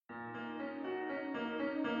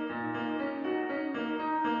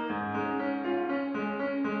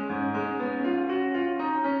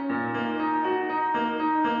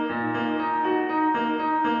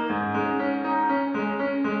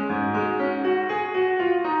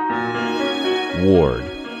Ward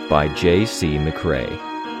by J.C. McRae.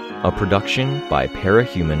 A production by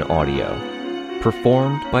Parahuman Audio.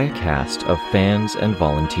 Performed by a cast of fans and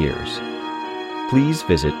volunteers. Please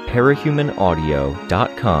visit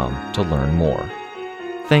parahumanaudio.com to learn more.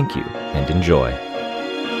 Thank you and enjoy.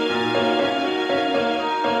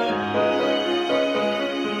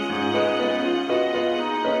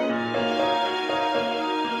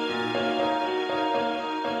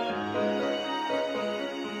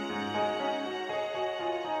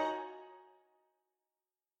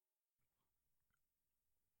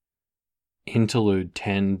 Interlude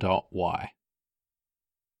 10.y.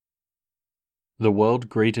 The world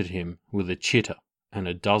greeted him with a chitter and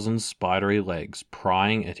a dozen spidery legs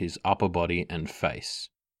prying at his upper body and face.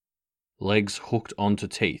 Legs hooked onto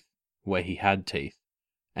teeth, where he had teeth,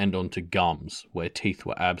 and onto gums, where teeth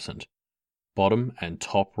were absent, bottom and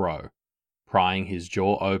top row, prying his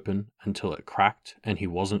jaw open until it cracked and he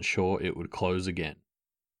wasn't sure it would close again.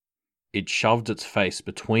 It shoved its face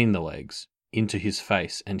between the legs, into his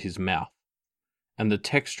face and his mouth, and the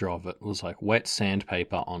texture of it was like wet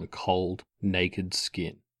sandpaper on cold, naked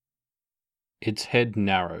skin. Its head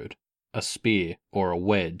narrowed, a spear or a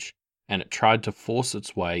wedge, and it tried to force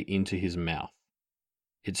its way into his mouth.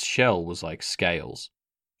 Its shell was like scales,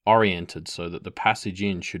 oriented so that the passage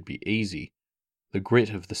in should be easy, the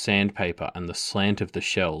grit of the sandpaper and the slant of the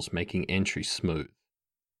shells making entry smooth.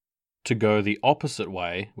 To go the opposite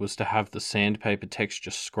way was to have the sandpaper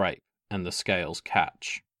texture scrape and the scales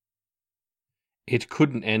catch. It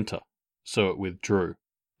couldn't enter, so it withdrew,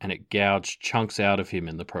 and it gouged chunks out of him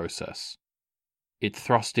in the process. It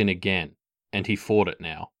thrust in again, and he fought it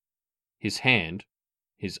now. His hand,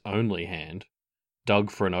 his only hand,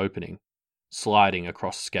 dug for an opening, sliding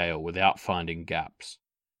across scale without finding gaps.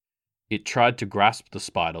 It tried to grasp the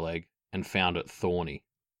spider leg and found it thorny.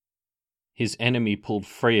 His enemy pulled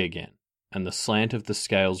free again, and the slant of the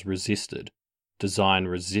scales resisted, design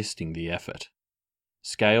resisting the effort.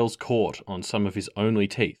 Scales caught on some of his only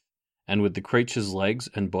teeth, and with the creature's legs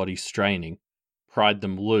and body straining, pried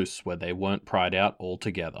them loose where they weren't pried out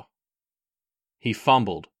altogether. He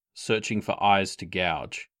fumbled, searching for eyes to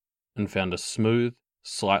gouge, and found a smooth,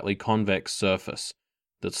 slightly convex surface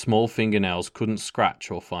that small fingernails couldn't scratch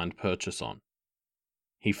or find purchase on.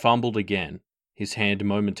 He fumbled again, his hand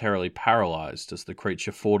momentarily paralyzed as the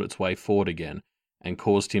creature fought its way forward again and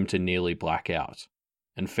caused him to nearly black out,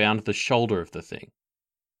 and found the shoulder of the thing,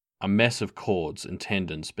 a mess of cords and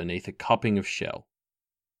tendons beneath a cupping of shell.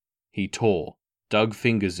 He tore, dug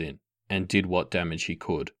fingers in, and did what damage he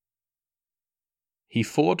could. He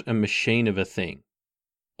fought a machine of a thing,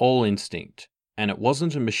 all instinct, and it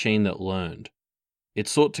wasn't a machine that learned. It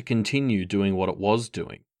sought to continue doing what it was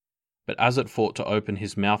doing, but as it fought to open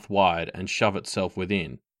his mouth wide and shove itself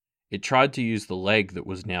within, it tried to use the leg that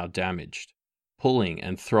was now damaged, pulling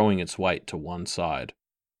and throwing its weight to one side.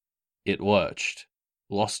 It lurched,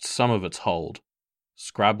 lost some of its hold,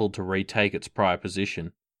 scrabbled to retake its prior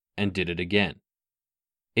position, and did it again.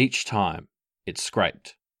 Each time, it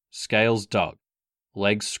scraped, scales dug,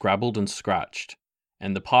 legs scrabbled and scratched,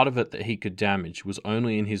 and the part of it that he could damage was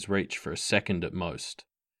only in his reach for a second at most,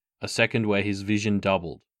 a second where his vision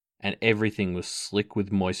doubled, and everything was slick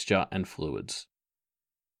with moisture and fluids.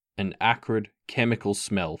 An acrid, chemical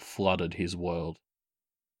smell flooded his world.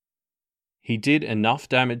 He did enough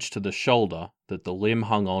damage to the shoulder that the limb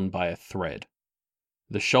hung on by a thread.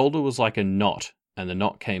 The shoulder was like a knot, and the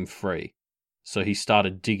knot came free, so he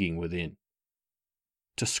started digging within.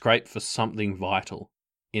 To scrape for something vital,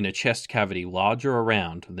 in a chest cavity larger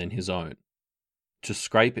around than his own. To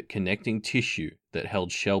scrape at connecting tissue that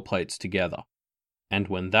held shell plates together, and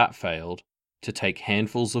when that failed, to take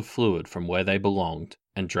handfuls of fluid from where they belonged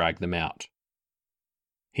and drag them out.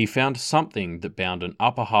 He found something that bound an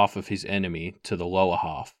upper half of his enemy to the lower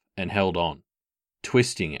half and held on,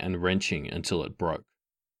 twisting and wrenching until it broke.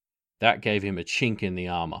 That gave him a chink in the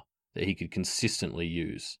armor that he could consistently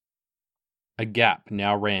use. A gap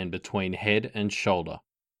now ran between head and shoulder,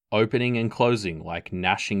 opening and closing like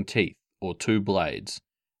gnashing teeth or two blades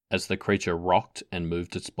as the creature rocked and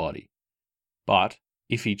moved its body. But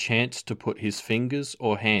if he chanced to put his fingers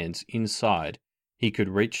or hands inside, he could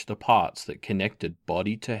reach the parts that connected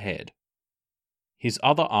body to head. His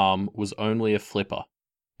other arm was only a flipper,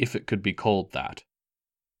 if it could be called that.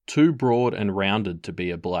 Too broad and rounded to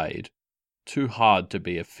be a blade, too hard to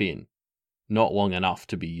be a fin, not long enough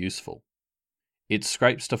to be useful. Its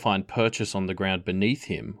scrapes to find purchase on the ground beneath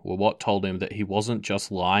him were what told him that he wasn't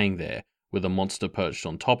just lying there with a monster perched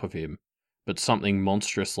on top of him, but something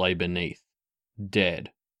monstrous lay beneath,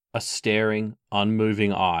 dead, a staring,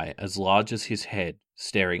 unmoving eye as large as his head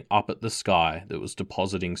staring up at the sky that was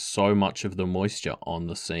depositing so much of the moisture on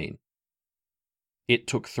the scene. It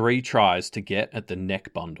took 3 tries to get at the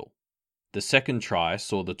neck bundle. The second try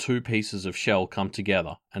saw the 2 pieces of shell come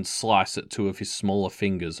together and slice at 2 of his smaller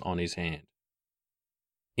fingers on his hand.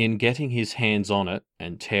 In getting his hands on it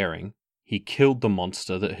and tearing, he killed the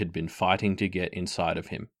monster that had been fighting to get inside of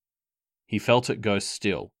him. He felt it go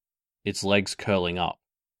still, its legs curling up,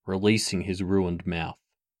 releasing his ruined mouth.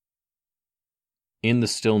 In the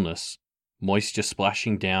stillness, moisture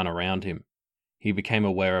splashing down around him, he became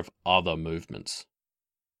aware of other movements.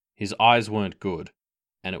 His eyes weren't good,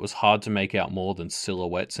 and it was hard to make out more than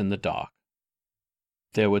silhouettes in the dark.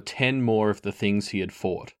 There were 10 more of the things he had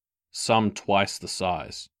fought, some twice the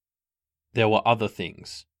size. There were other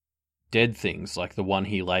things, dead things like the one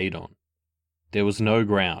he laid on. There was no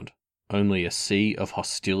ground, only a sea of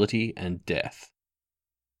hostility and death.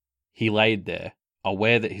 He laid there,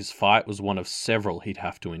 aware that his fight was one of several he'd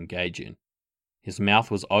have to engage in. His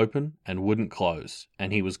mouth was open and wouldn't close,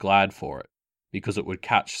 and he was glad for it, because it would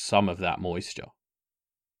catch some of that moisture.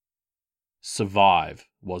 Survive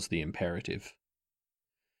was the imperative.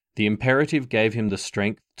 The imperative gave him the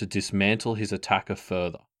strength to dismantle his attacker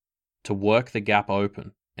further, to work the gap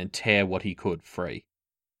open and tear what he could free.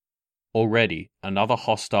 Already, another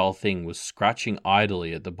hostile thing was scratching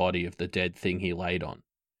idly at the body of the dead thing he laid on.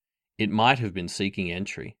 It might have been seeking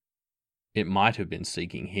entry. It might have been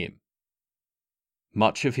seeking him.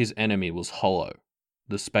 Much of his enemy was hollow,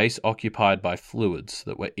 the space occupied by fluids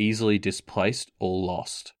that were easily displaced or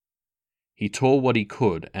lost. He tore what he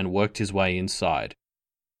could and worked his way inside,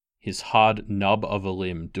 his hard nub of a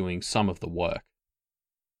limb doing some of the work.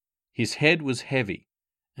 His head was heavy,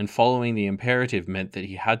 and following the imperative meant that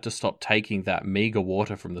he had to stop taking that meager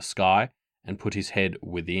water from the sky and put his head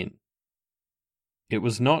within. It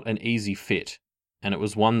was not an easy fit, and it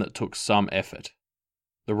was one that took some effort.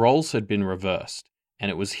 The roles had been reversed, and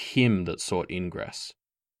it was him that sought ingress,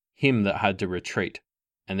 him that had to retreat,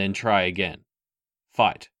 and then try again,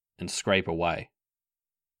 fight, and scrape away.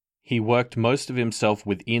 He worked most of himself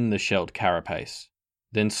within the shelled carapace,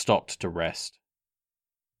 then stopped to rest.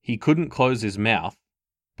 He couldn't close his mouth,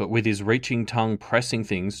 but with his reaching tongue pressing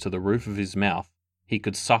things to the roof of his mouth, he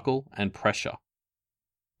could suckle and pressure.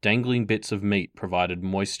 Dangling bits of meat provided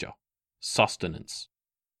moisture, sustenance.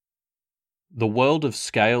 The world of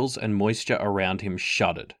scales and moisture around him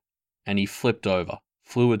shuddered, and he flipped over,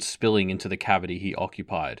 fluid spilling into the cavity he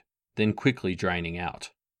occupied, then quickly draining out.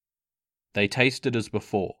 They tasted as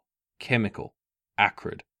before, chemical,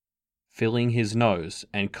 acrid, filling his nose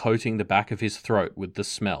and coating the back of his throat with the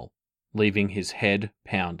smell, leaving his head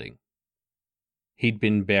pounding. He'd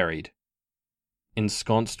been buried.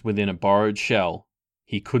 Ensconced within a borrowed shell,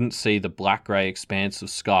 he couldn't see the black-grey expanse of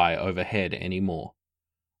sky overhead anymore,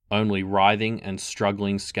 only writhing and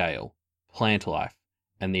struggling scale, plant life,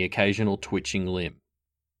 and the occasional twitching limb.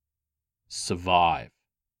 Survive.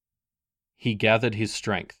 He gathered his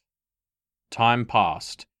strength. Time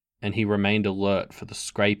passed, and he remained alert for the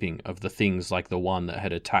scraping of the things like the one that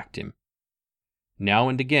had attacked him. Now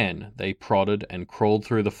and again they prodded and crawled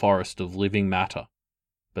through the forest of living matter,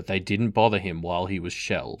 but they didn't bother him while he was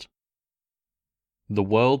shelled. The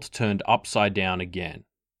world turned upside down again.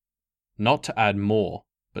 Not to add more,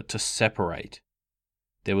 but to separate.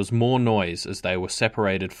 There was more noise as they were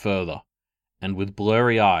separated further, and with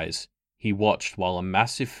blurry eyes, he watched while a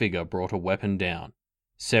massive figure brought a weapon down,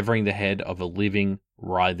 severing the head of a living,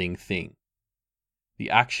 writhing thing.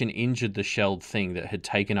 The action injured the shelled thing that had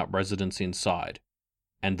taken up residence inside,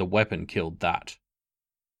 and the weapon killed that.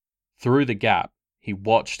 Through the gap, he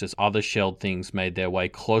watched as other shelled things made their way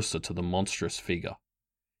closer to the monstrous figure.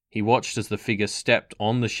 He watched as the figure stepped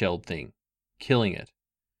on the shelled thing, killing it,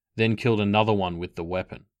 then killed another one with the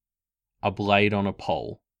weapon, a blade on a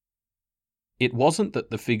pole. It wasn't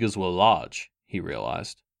that the figures were large, he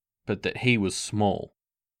realized, but that he was small.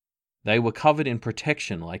 They were covered in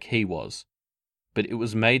protection like he was, but it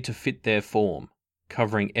was made to fit their form,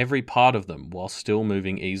 covering every part of them while still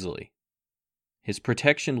moving easily. His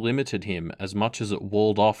protection limited him as much as it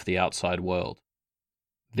walled off the outside world.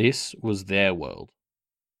 This was their world.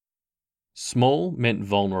 Small meant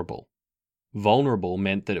vulnerable. Vulnerable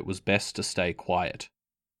meant that it was best to stay quiet.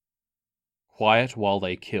 Quiet while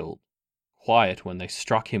they killed. Quiet when they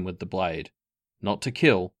struck him with the blade. Not to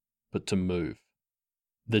kill, but to move.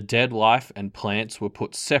 The dead life and plants were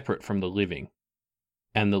put separate from the living,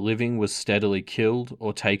 and the living was steadily killed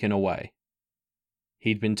or taken away.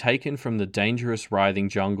 He'd been taken from the dangerous writhing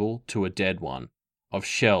jungle to a dead one, of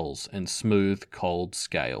shells and smooth, cold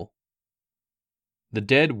scale. The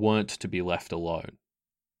dead weren't to be left alone.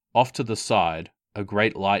 Off to the side, a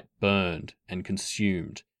great light burned and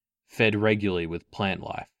consumed, fed regularly with plant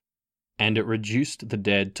life, and it reduced the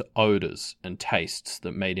dead to odours and tastes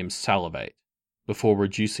that made him salivate, before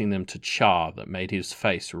reducing them to char that made his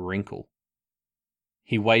face wrinkle.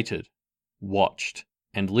 He waited, watched,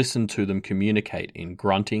 and listened to them communicate in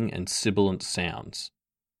grunting and sibilant sounds.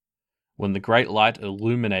 When the great light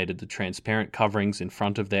illuminated the transparent coverings in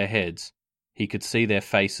front of their heads, he could see their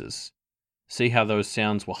faces, see how those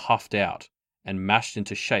sounds were huffed out and mashed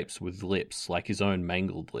into shapes with lips like his own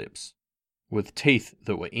mangled lips, with teeth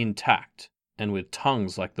that were intact, and with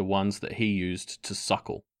tongues like the ones that he used to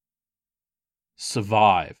suckle.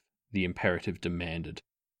 Survive, the imperative demanded.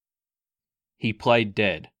 He played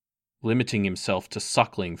dead, limiting himself to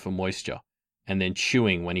suckling for moisture, and then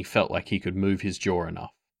chewing when he felt like he could move his jaw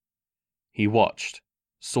enough. He watched,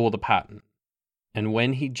 saw the pattern, and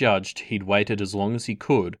when he judged he'd waited as long as he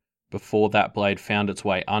could before that blade found its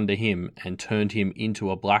way under him and turned him into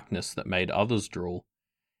a blackness that made others drool,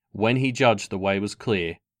 when he judged the way was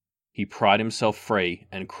clear, he pried himself free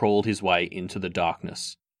and crawled his way into the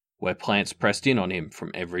darkness, where plants pressed in on him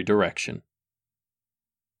from every direction.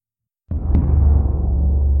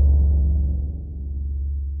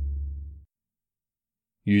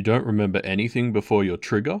 You don't remember anything before your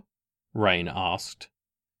trigger? Rain asked.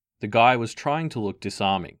 The guy was trying to look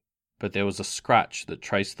disarming, but there was a scratch that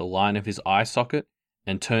traced the line of his eye socket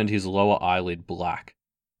and turned his lower eyelid black,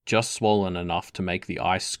 just swollen enough to make the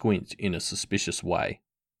eye squint in a suspicious way.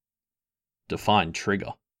 Define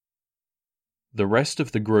trigger. The rest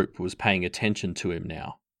of the group was paying attention to him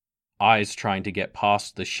now, eyes trying to get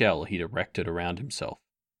past the shell he'd erected around himself,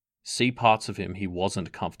 see parts of him he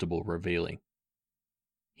wasn't comfortable revealing.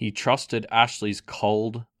 He trusted Ashley's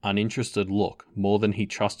cold, uninterested look more than he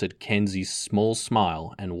trusted Kenzie's small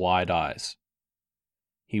smile and wide eyes.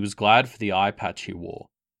 He was glad for the eye patch he wore,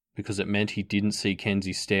 because it meant he didn't see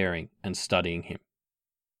Kenzie staring and studying him.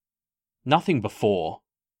 Nothing before,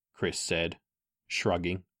 Chris said,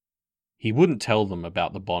 shrugging. He wouldn't tell them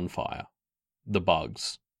about the bonfire, the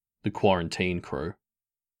bugs, the quarantine crew.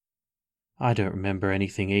 I don't remember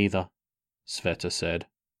anything either, Sveta said.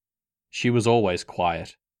 She was always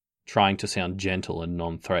quiet, trying to sound gentle and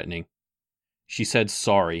non-threatening. She said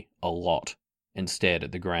sorry a lot and stared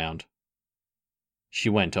at the ground. She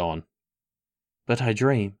went on. But I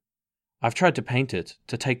dream. I've tried to paint it,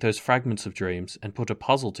 to take those fragments of dreams and put a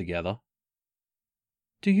puzzle together.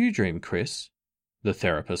 Do you dream, Chris? The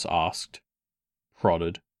therapist asked.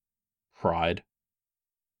 Prodded. Cried.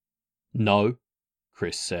 No,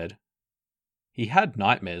 Chris said. He had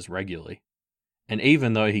nightmares regularly, and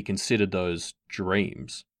even though he considered those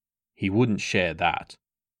dreams, he wouldn't share that.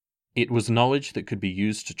 It was knowledge that could be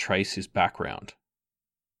used to trace his background.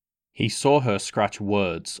 He saw her scratch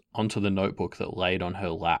words onto the notebook that laid on her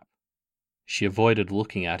lap. She avoided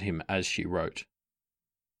looking at him as she wrote.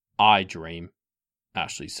 I dream,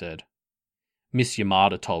 Ashley said. Miss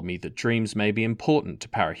Yamada told me that dreams may be important to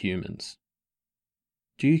parahumans.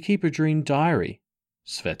 Do you keep a dream diary?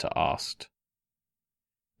 Sveta asked.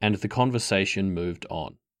 And the conversation moved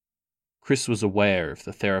on. Chris was aware of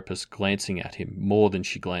the therapist glancing at him more than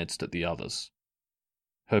she glanced at the others.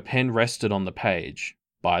 Her pen rested on the page,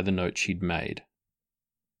 by the note she'd made.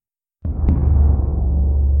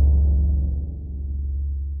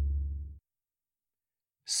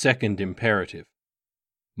 Second imperative.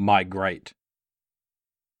 Migrate.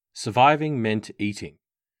 Surviving meant eating,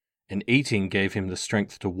 and eating gave him the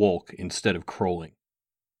strength to walk instead of crawling.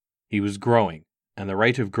 He was growing, and the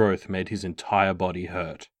rate of growth made his entire body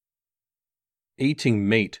hurt. Eating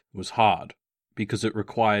meat was hard, because it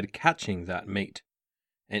required catching that meat,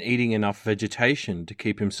 and eating enough vegetation to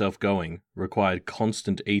keep himself going required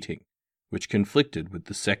constant eating, which conflicted with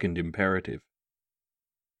the second imperative.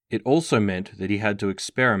 It also meant that he had to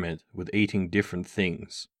experiment with eating different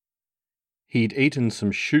things. He'd eaten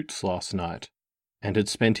some shoots last night, and had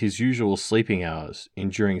spent his usual sleeping hours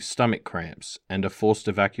enduring stomach cramps and a forced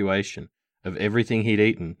evacuation of everything he'd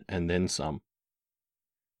eaten and then some.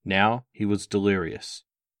 Now he was delirious,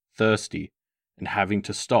 thirsty, and having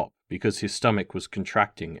to stop because his stomach was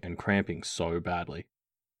contracting and cramping so badly.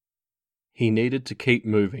 He needed to keep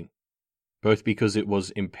moving, both because it was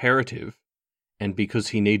imperative and because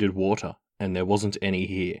he needed water and there wasn't any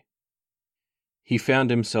here. He found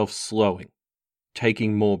himself slowing,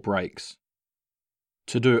 taking more breaks.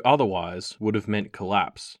 To do otherwise would have meant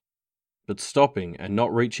collapse, but stopping and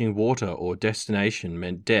not reaching water or destination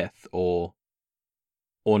meant death or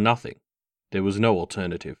nothing. There was no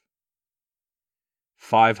alternative.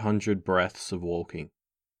 500 breaths of walking.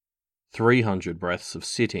 300 breaths of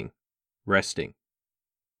sitting, resting.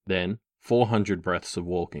 Then 400 breaths of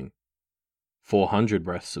walking. 400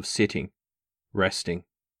 breaths of sitting, resting,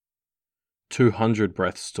 200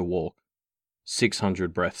 breaths to walk,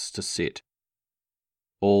 600 breaths to sit,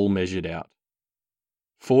 all measured out.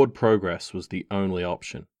 Forward progress was the only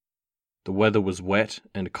option. The weather was wet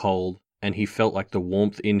and cold, and he felt like the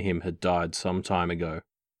warmth in him had died some time ago.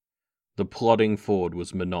 The plodding forward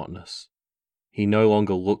was monotonous. He no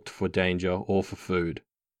longer looked for danger or for food.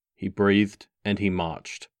 He breathed and he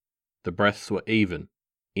marched. The breaths were even,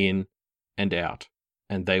 in and out,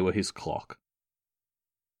 and they were his clock.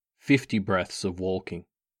 50 breaths of walking.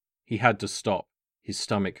 He had to stop, his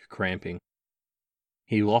stomach cramping.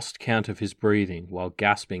 He lost count of his breathing while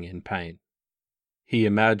gasping in pain. He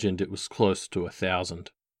imagined it was close to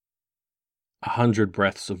 1,000. 100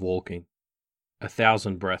 breaths of walking.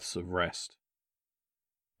 1,000 breaths of rest.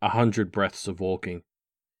 100 breaths of walking.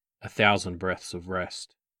 1,000 breaths of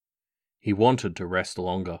rest. He wanted to rest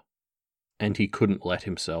longer, and he couldn't let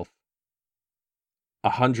himself.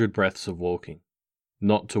 100 breaths of walking,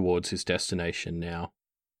 not towards his destination now.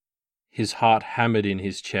 His heart hammered in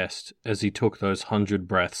his chest as he took those 100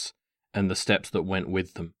 breaths and the steps that went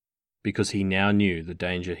with them, because he now knew the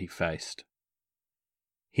danger he faced.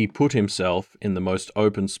 He put himself in the most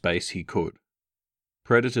open space he could.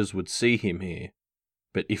 Predators would see him here,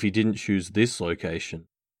 but if he didn't choose this location,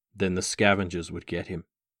 then the scavengers would get him.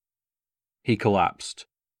 He collapsed,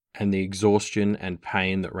 and the exhaustion and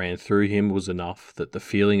pain that ran through him was enough that the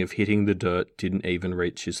feeling of hitting the dirt didn't even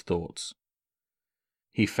reach his thoughts.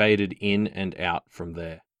 He faded in and out from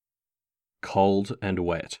there. Cold and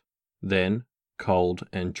wet, then cold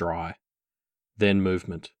and dry, then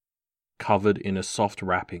movement, covered in a soft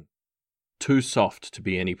wrapping, too soft to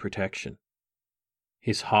be any protection.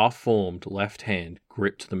 His half-formed left hand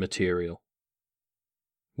gripped the material.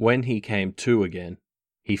 When he came to again,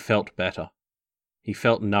 he felt better. He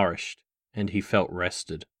felt nourished, and he felt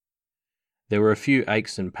rested. There were a few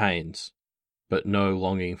aches and pains, but no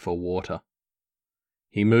longing for water.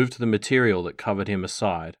 He moved the material that covered him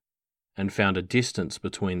aside, and found a distance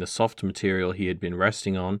between the soft material he had been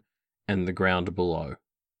resting on and the ground below.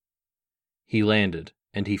 He landed,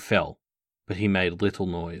 and he fell, but he made little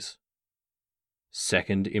noise.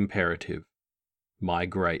 Second imperative: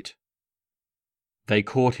 migrate. They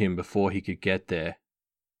caught him before he could get there.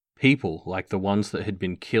 People like the ones that had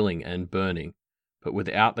been killing and burning, but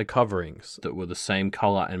without the coverings that were the same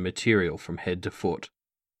color and material from head to foot.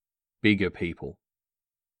 Bigger people.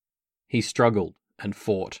 He struggled and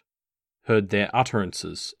fought, heard their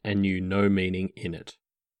utterances and knew no meaning in it.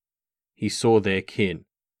 He saw their kin,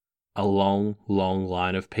 a long, long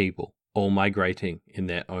line of people, all migrating in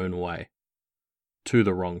their own way. To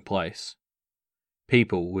the wrong place.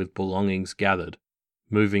 People with belongings gathered,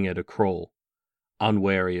 moving at a crawl,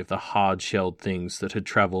 unwary of the hard-shelled things that had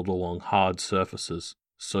travelled along hard surfaces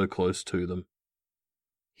so close to them.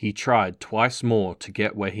 He tried twice more to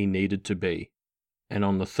get where he needed to be, and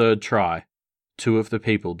on the third try, 2 of the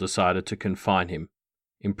people decided to confine him,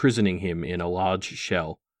 imprisoning him in a large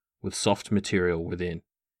shell with soft material within.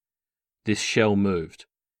 This shell moved,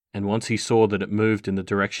 and once he saw that it moved in the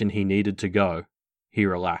direction he needed to go, he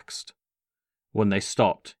relaxed. When they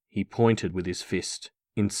stopped, he pointed with his fist,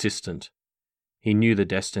 insistent. He knew the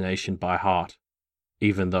destination by heart,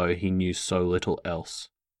 even though he knew so little else.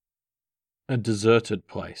 A deserted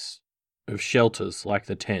place, of shelters like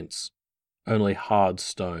the tents, only hard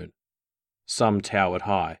stone. Some towered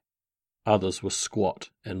high, others were squat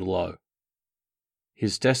and low.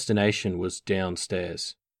 His destination was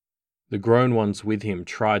downstairs. The grown ones with him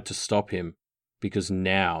tried to stop him, because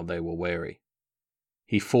now they were wary.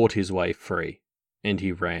 He fought his way free, and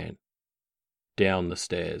he ran. Down the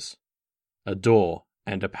stairs. A door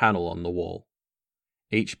and a panel on the wall.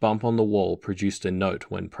 Each bump on the wall produced a note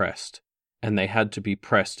when pressed, and they had to be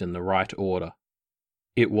pressed in the right order.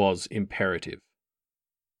 It was imperative.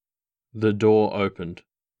 The door opened,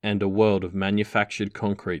 and a world of manufactured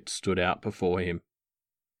concrete stood out before him.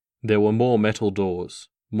 There were more metal doors,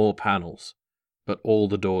 more panels, but all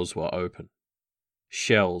the doors were open.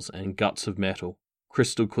 Shells and guts of metal,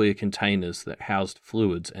 crystal-clear containers that housed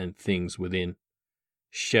fluids and things within.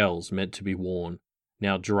 Shells meant to be worn,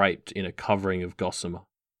 now draped in a covering of gossamer,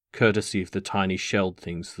 courtesy of the tiny shelled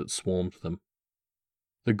things that swarmed them.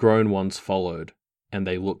 The grown ones followed, and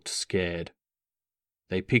they looked scared.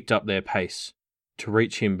 They picked up their pace, to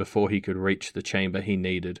reach him before he could reach the chamber he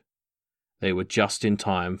needed. They were just in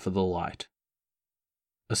time for the light.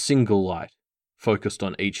 A single light, focused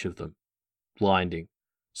on each of them, blinding,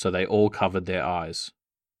 so they all covered their eyes.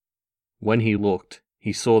 When he looked,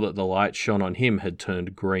 he saw that the light shone on him had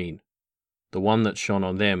turned green. The one that shone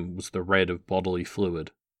on them was the red of bodily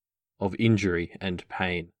fluid, of injury and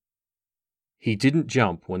pain. He didn't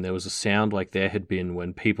jump when there was a sound like there had been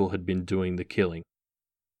when people had been doing the killing.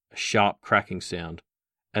 A sharp cracking sound,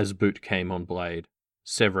 as boot came on blade,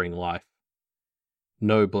 severing life.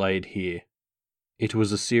 No blade here. It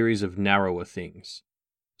was a series of narrower things,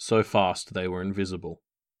 so fast they were invisible.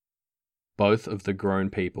 Both of the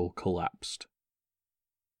grown people collapsed.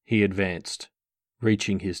 He advanced,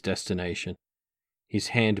 reaching his destination. His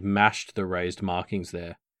hand mashed the raised markings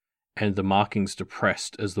there, and the markings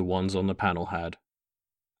depressed as the ones on the panel had.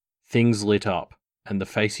 Things lit up, and the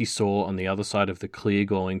face he saw on the other side of the clear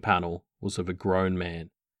glowing panel was of a grown man,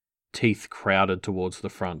 teeth crowded towards the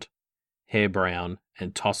front, hair brown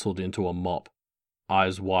and tousled into a mop,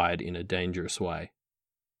 eyes wide in a dangerous way.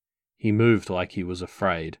 He moved like he was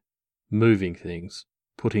afraid, moving things,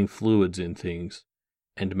 putting fluids in things,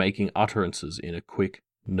 and making utterances in a quick,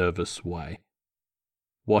 nervous way.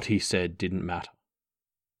 What he said didn't matter.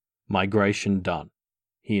 Migration done.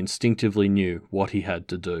 He instinctively knew what he had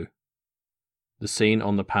to do. The scene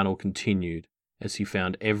on the panel continued as he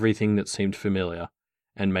found everything that seemed familiar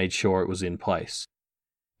and made sure it was in place.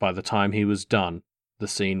 By the time he was done, the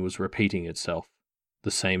scene was repeating itself.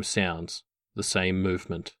 The same sounds, the same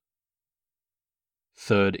movement.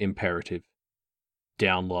 Third imperative.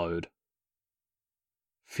 Download.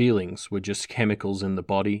 Feelings were just chemicals in the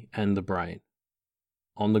body and the brain.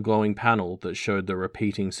 On the glowing panel that showed the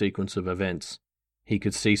repeating sequence of events, he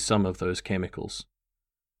could see some of those chemicals,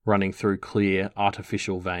 running through clear,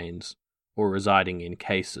 artificial veins, or residing in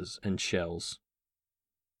cases and shells.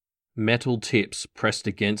 Metal tips pressed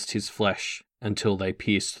against his flesh until they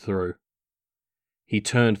pierced through. He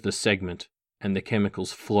turned the segment, and the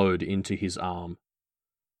chemicals flowed into his arm.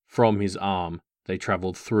 From his arm, they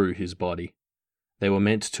travelled through his body. They were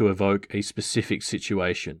meant to evoke a specific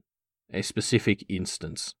situation, a specific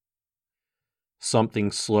instance.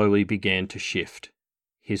 Something slowly began to shift,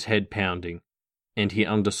 his head pounding, and he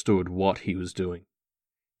understood what he was doing.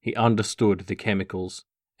 He understood the chemicals,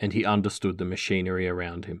 and he understood the machinery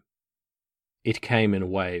around him. It came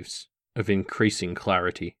in waves of increasing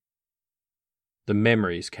clarity. The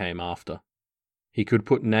memories came after. He could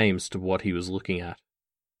put names to what he was looking at.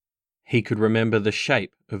 He could remember the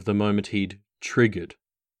shape of the moment he'd triggered.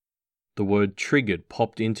 The word triggered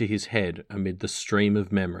popped into his head amid the stream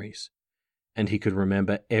of memories, and he could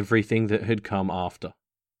remember everything that had come after.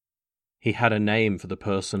 He had a name for the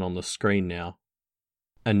person on the screen now.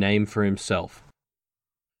 A name for himself.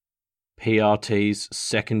 PRT's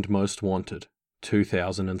second most wanted,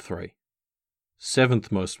 2003.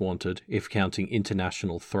 Seventh most wanted if counting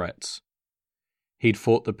international threats. He'd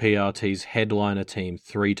fought the PRT's headliner team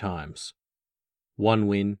 3 times. 1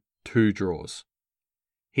 win, 2 draws.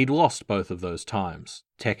 He'd lost both of those times,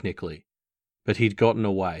 technically, but he'd gotten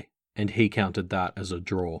away, and he counted that as a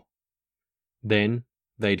draw. Then,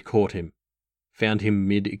 they'd caught him, found him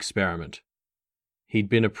mid-experiment. He'd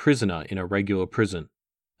been a prisoner in a regular prison,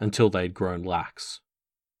 until they'd grown lax.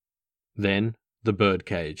 Then, the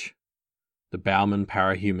birdcage, the Bauman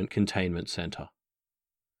Parahuman Containment Center.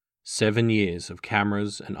 7 years of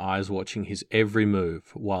cameras and eyes watching his every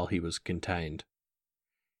move while he was contained.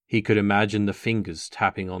 He could imagine the fingers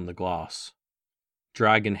tapping on the glass.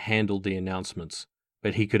 Dragon handled the announcements,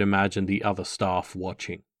 but he could imagine the other staff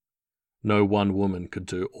watching. No one woman could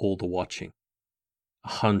do all the watching.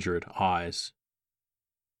 100 eyes.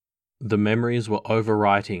 The memories were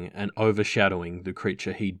overwriting and overshadowing the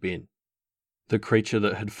creature he'd been. The creature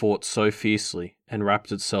that had fought so fiercely and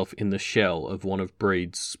wrapped itself in the shell of one of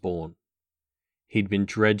Breed's spawn. He'd been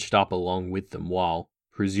dredged up along with them while,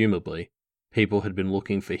 presumably, people had been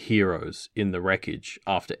looking for heroes in the wreckage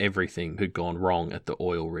after everything had gone wrong at the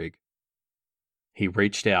oil rig. He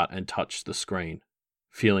reached out and touched the screen,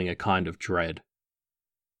 feeling a kind of dread.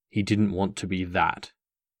 He didn't want to be that.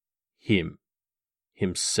 Him.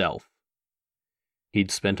 Himself.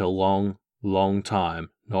 He'd spent a long, long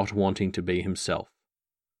time not wanting to be himself,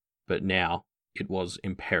 but now it was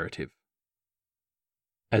imperative.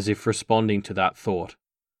 As if responding to that thought,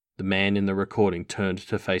 the man in the recording turned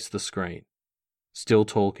to face the screen, still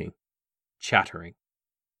talking, chattering.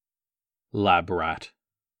 Lab rat.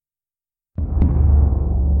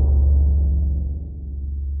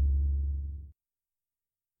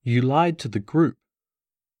 You lied to the group.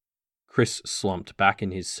 Chris slumped back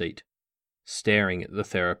in his seat, staring at the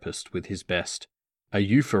therapist with his best, "Are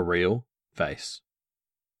you for real?" face.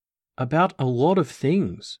 "About a lot of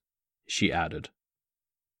things," she added.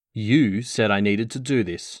 "You said I needed to do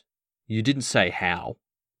this. You didn't say how."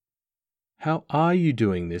 "How are you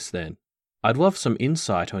doing this then? I'd love some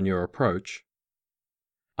insight on your approach."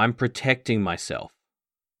 "I'm protecting myself."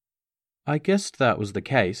 "I guessed that was the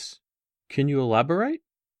case. Can you elaborate?"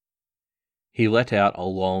 He let out a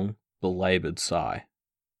long, belaboured sigh.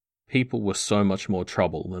 People were so much more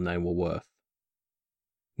trouble than they were worth.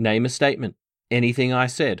 Name a statement, anything I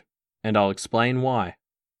said, and I'll explain why.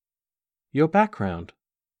 Your background.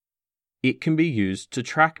 It can be used to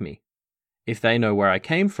track me. If they know where I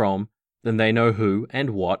came from, then they know who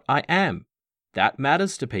and what I am. That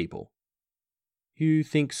matters to people. You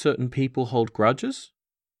think certain people hold grudges?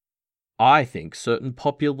 I think certain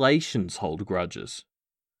populations hold grudges.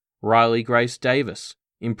 Riley Grace Davis,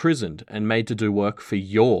 imprisoned and made to do work for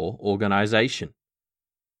your organization.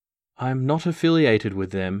 I'm not affiliated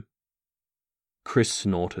with them. Chris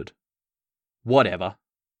snorted. Whatever.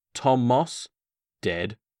 Tom Moss?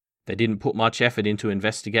 Dead. They didn't put much effort into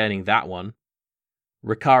investigating that one.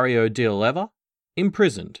 Ricario Dialeva?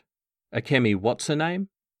 Imprisoned. Akemi what's-her-name?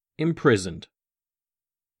 Imprisoned.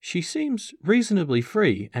 She seems reasonably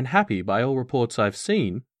free and happy by all reports I've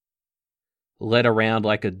seen. Led around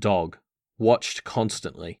like a dog, watched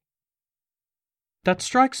constantly. That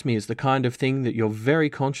strikes me as the kind of thing that you're very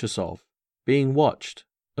conscious of, being watched,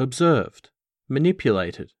 observed,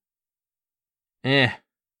 manipulated.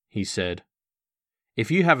 He said. If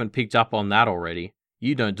you haven't picked up on that already,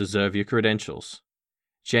 you don't deserve your credentials.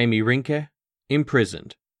 Jamie Rinke,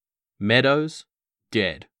 imprisoned. Meadows,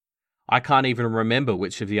 dead. I can't even remember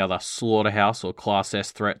which of the other Slaughterhouse or Class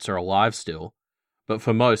S threats are alive still, but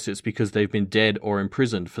for most it's because they've been dead or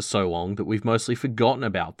imprisoned for so long that we've mostly forgotten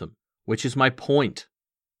about them, which is my point.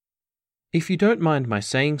 If you don't mind my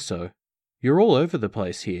saying so, you're all over the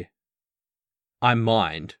place here. I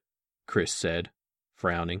mind, Chris said,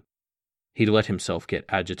 frowning. He'd let himself get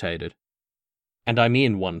agitated. And I'm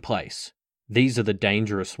in one place. These are the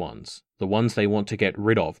dangerous ones, the ones they want to get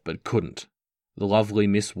rid of but couldn't. The lovely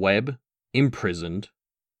Miss Webb, imprisoned.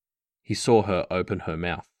 He saw her open her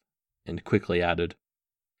mouth, and quickly added,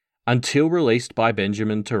 until released by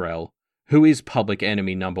Benjamin Terrell, who is public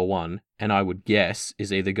enemy number 1, and I would guess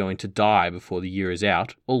is either going to die before the year is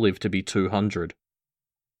out or live to be 200.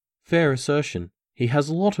 Fair assertion. He has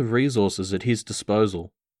a lot of resources at his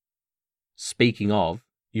disposal. Speaking of,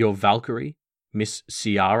 your Valkyrie, Miss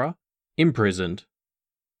Ciara, imprisoned.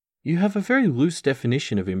 You have a very loose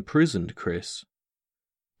definition of imprisoned, Chris.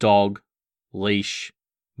 Dog, leash,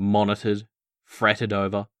 monitored, fretted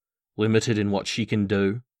over, limited in what she can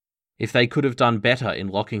do. If they could have done better in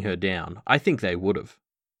locking her down, I think they would have.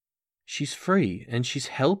 She's free and she's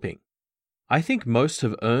helping. I think most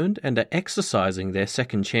have earned and are exercising their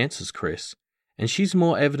second chances, Chris, and she's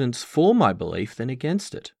more evidence for my belief than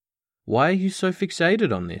against it. Why are you so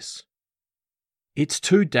fixated on this? It's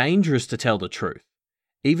too dangerous to tell the truth.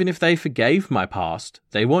 Even if they forgave my past,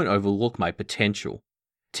 they won't overlook my potential.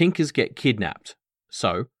 Tinkers get kidnapped,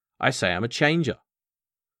 so I say I'm a changer.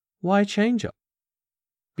 Why changer?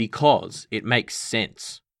 Because it makes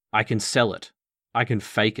sense. I can sell it. I can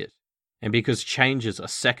fake it. And because changes are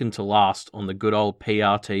second to last on the good old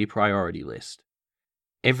PRT priority list.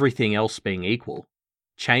 Everything else being equal,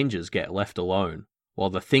 changes get left alone,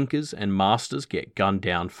 while the thinkers and masters get gunned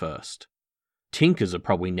down first. Tinkers are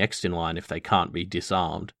probably next in line if they can't be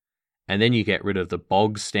disarmed, and then you get rid of the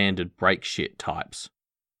bog standard break shit types.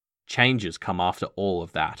 Changes come after all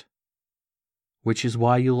of that. Which is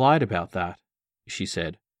why you lied about that, she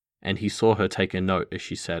said, and he saw her take a note as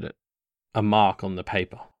she said it. A mark on the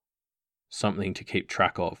paper. Something to keep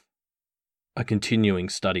track of. A continuing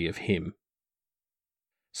study of him.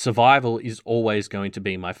 Survival is always going to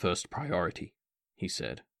be my first priority, he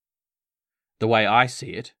said. The way I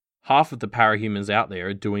see it, half of the parahumans out there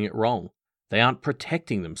are doing it wrong. They aren't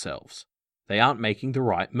protecting themselves. They aren't making the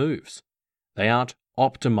right moves. They aren't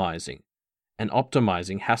optimizing. And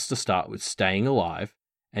optimizing has to start with staying alive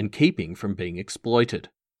and keeping from being exploited,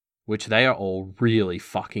 which they are all really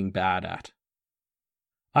fucking bad at.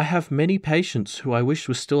 I have many patients who I wish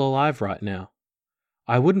were still alive right now.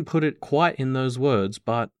 I wouldn't put it quite in those words,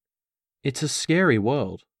 but it's a scary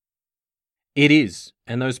world. It is,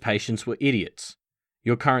 and those patients were idiots.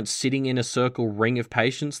 Your current sitting in a circle ring of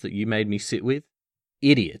patients that you made me sit with?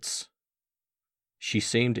 Idiots. She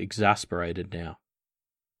seemed exasperated now.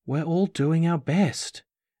 We're all doing our best.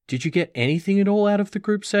 Did you get anything at all out of the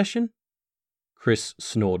group session? Chris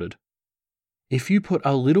snorted. If you put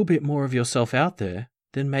a little bit more of yourself out there,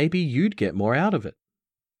 then maybe you'd get more out of it.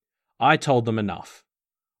 I told them enough.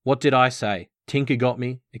 What did I say? Tinker got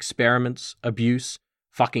me, experiments, abuse,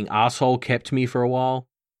 fucking asshole kept me for a while.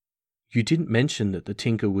 You didn't mention that the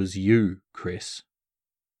Tinker was you, Chris.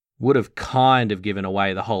 Would have kind of given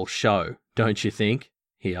away the whole show, don't you think?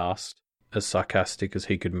 He asked, as sarcastic as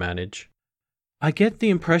he could manage. I get the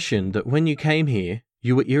impression that when you came here,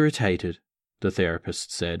 you were irritated, the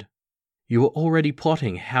therapist said. You were already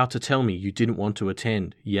plotting how to tell me you didn't want to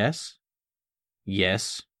attend, yes?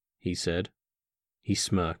 Yes, he said. He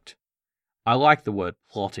smirked. I like the word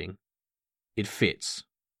plotting. It fits.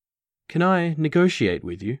 Can I negotiate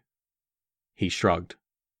with you? He shrugged.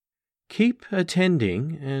 Keep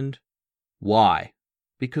attending and... Why?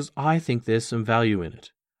 Because I think there's some value in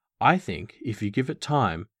it. I think if you give it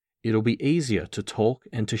time, it'll be easier to talk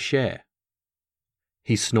and to share.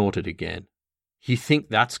 He snorted again. You think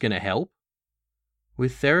that's going to help?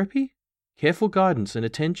 With therapy? Careful guidance and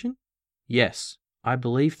attention? Yes, I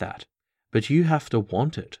believe that. But you have to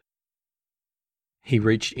want it. He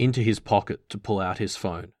reached into his pocket to pull out his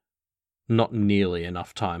phone. Not nearly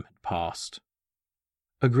enough time had passed.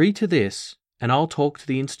 Agree to this, and I'll talk to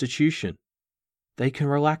the institution. They can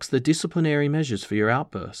relax the disciplinary measures for your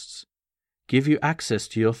outbursts, give you access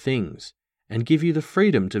to your things, and give you the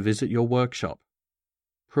freedom to visit your workshop.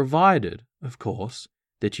 Provided, of course,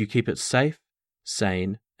 that you keep it safe,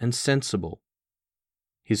 sane, and sensible.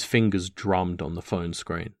 His fingers drummed on the phone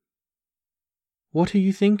screen. What are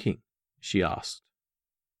you thinking? She asked.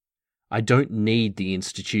 I don't need the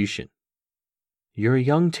institution. You're a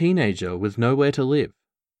young teenager with nowhere to live.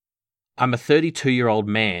 I'm a 32-year-old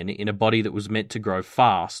man in a body that was meant to grow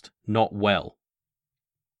fast, not well.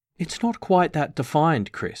 It's not quite that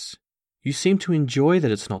defined, Chris. You seem to enjoy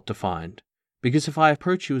that it's not defined, because if I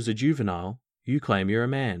approach you as a juvenile, you claim you're a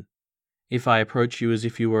man. If I approach you as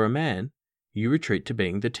if you were a man, you retreat to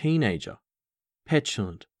being the teenager.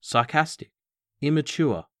 Petulant, sarcastic,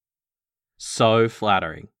 immature. So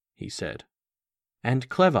flattering, he said. And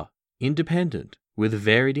clever, independent, with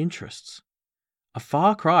varied interests. A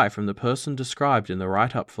far cry from the person described in the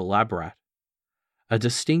write-up for Lab Rat. A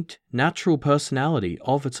distinct, natural personality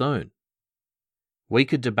of its own. We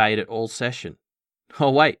could debate it all session. Oh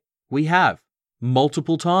wait, we have.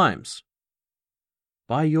 Multiple times.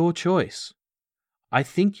 By your choice. I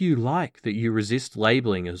think you like that you resist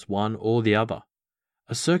labeling as one or the other.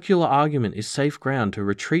 A circular argument is safe ground to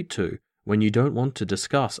retreat to when you don't want to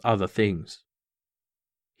discuss other things.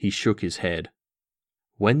 He shook his head.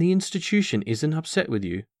 When the institution isn't upset with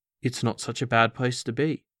you, it's not such a bad place to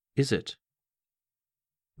be, is it?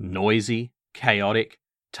 Noisy, chaotic,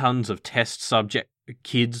 tons of test subject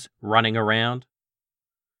kids running around.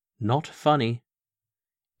 Not funny.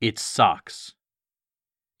 It sucks.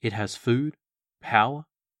 It has food, power,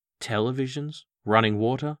 televisions, running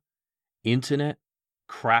water, internet,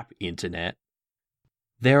 crap internet.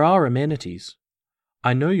 There are amenities.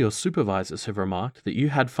 I know your supervisors have remarked that you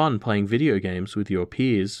had fun playing video games with your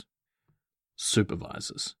peers.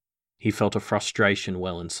 Supervisors. He felt a frustration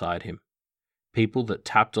well inside him. People that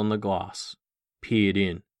tapped on the glass, peered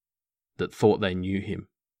in, that thought they knew him.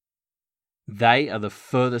 They are the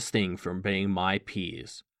furthest thing from being my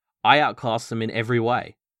peers. I outclass them in every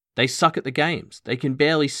way. They suck at the games. They can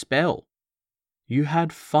barely spell. You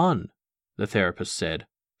had fun, the therapist said,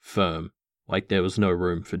 firm, like there was no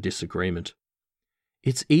room for disagreement.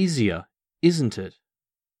 It's easier, isn't it?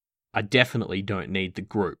 I definitely don't need the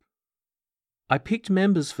group. I picked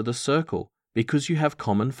members for the circle because you have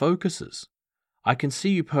common focuses. I can see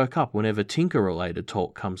you perk up whenever Tinker-related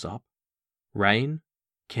talk comes up. Rain,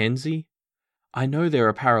 Kenzie, I know there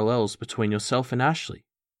are parallels between yourself and Ashley,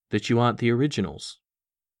 that you aren't the originals.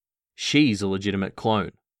 She's a legitimate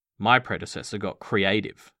clone. My predecessor got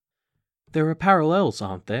creative. There are parallels,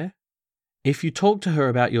 aren't there? If you talk to her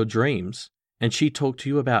about your dreams, and she talked to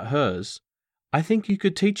you about hers, I think you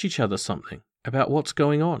could teach each other something about what's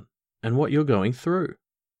going on and what you're going through.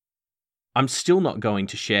 I'm still not going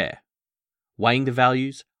to share. Weighing the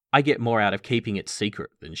values, I get more out of keeping it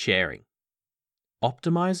secret than sharing.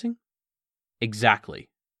 Optimizing? Exactly.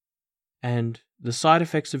 And the side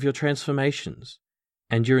effects of your transformations,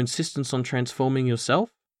 and your insistence on transforming yourself?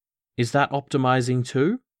 Is that optimizing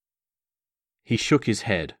too? He shook his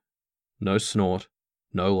head. No snort,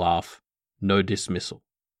 no laugh, no dismissal.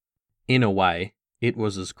 In a way, it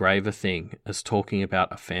was as grave a thing as talking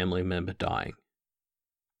about a family member dying.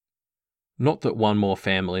 Not that one more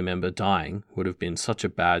family member dying would have been such a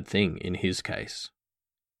bad thing in his case.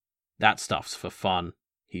 That stuff's for fun,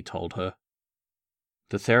 he told her.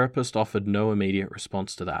 The therapist offered no immediate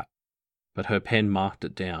response to that, but her pen marked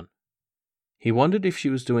it down. He wondered if she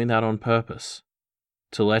was doing that on purpose,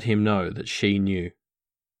 to let him know that she knew.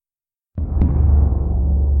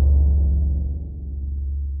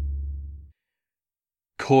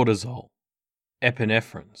 Cortisol,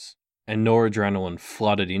 epinephrines, and noradrenaline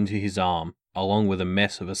flooded into his arm along with a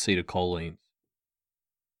mess of acetylcholines.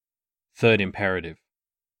 Third imperative.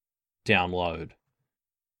 Download.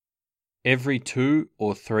 Every 2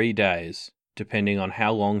 or 3 days, depending on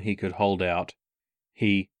how long he could hold out,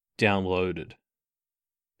 he Downloaded.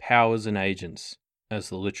 Powers and agents, as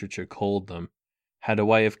the literature called them, had a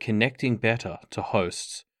way of connecting better to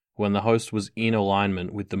hosts when the host was in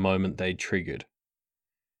alignment with the moment they triggered.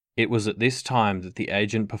 It was at this time that the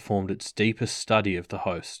agent performed its deepest study of the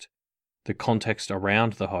host, the context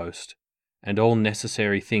around the host, and all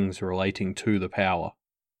necessary things relating to the power.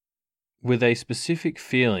 With a specific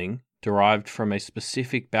feeling derived from a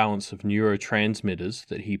specific balance of neurotransmitters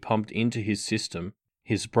that he pumped into his system,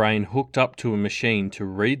 his brain hooked up to a machine to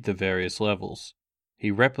read the various levels.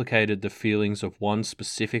 He replicated the feelings of one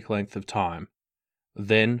specific length of time.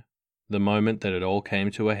 Then, the moment that it all came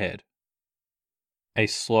to a head. A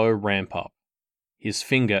slow ramp up. His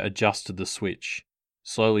finger adjusted the switch,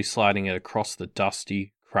 slowly sliding it across the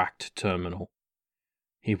dusty, cracked terminal.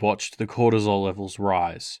 He watched the cortisol levels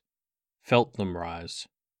rise, felt them rise.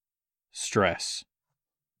 Stress.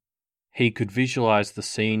 He could visualize the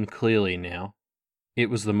scene clearly now. It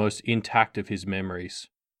was the most intact of his memories.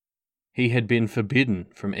 He had been forbidden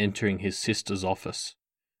from entering his sister's office,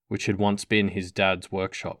 which had once been his dad's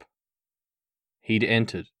workshop. He'd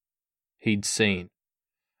entered. He'd seen.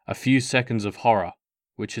 A few seconds of horror,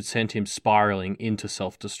 which had sent him spiraling into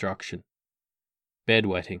self-destruction.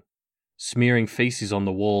 Bedwetting, smearing feces on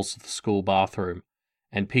the walls of the school bathroom,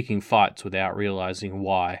 and picking fights without realizing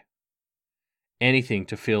why. Anything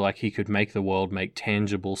to feel like he could make the world make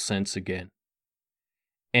tangible sense again.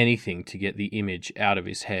 Anything to get the image out of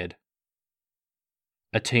his head.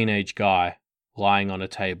 A teenage guy, lying on a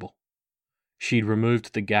table. She'd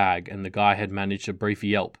removed the gag and the guy had managed a brief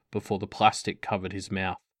yelp before the plastic covered his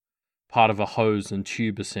mouth, part of a hose and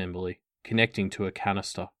tube assembly connecting to a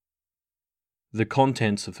canister. The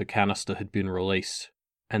contents of the canister had been released,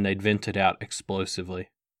 and they'd vented out explosively.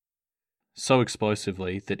 So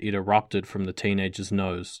explosively that it erupted from the teenager's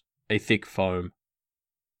nose, a thick foam.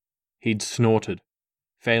 He'd snorted,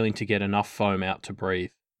 failing to get enough foam out to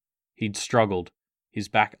breathe. He'd struggled, his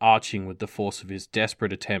back arching with the force of his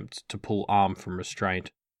desperate attempt to pull arm from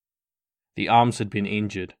restraint. The arms had been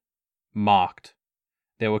injured, marked.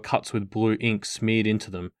 There were cuts with blue ink smeared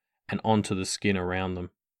into them and onto the skin around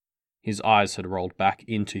them. His eyes had rolled back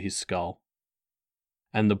into his skull.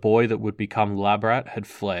 And the boy that would become Labrat had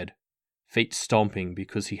fled, feet stomping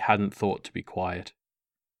because he hadn't thought to be quiet.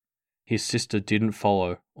 His sister didn't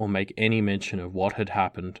follow or make any mention of what had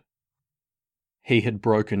happened. He had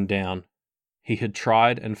broken down. He had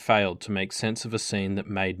tried and failed to make sense of a scene that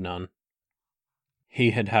made none.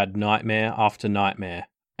 He had had nightmare after nightmare,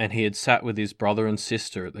 and he had sat with his brother and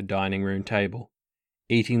sister at the dining room table,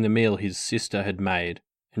 eating the meal his sister had made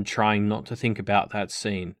and trying not to think about that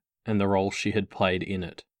scene and the role she had played in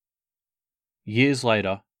it. Years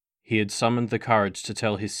later, he had summoned the courage to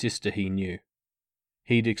tell his sister he knew.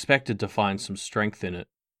 He'd expected to find some strength in it,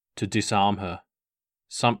 to disarm her.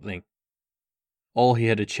 Something. All he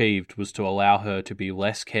had achieved was to allow her to be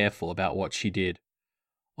less careful about what she did.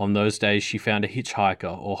 On those days she found a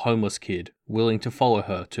hitchhiker or homeless kid willing to follow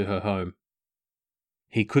her to her home.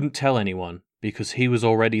 He couldn't tell anyone because he was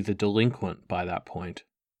already the delinquent by that point.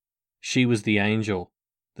 She was the angel,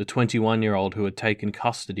 the 21-year-old who had taken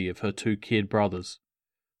custody of her 2 kid brothers,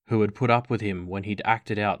 who had put up with him when he'd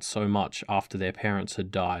acted out so much after their parents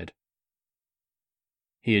had died.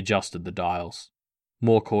 He adjusted the dials.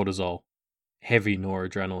 More cortisol. Heavy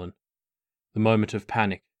noradrenaline. The moment of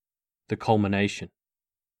panic. The culmination.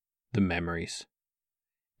 The memories.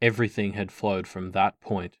 Everything had flowed from that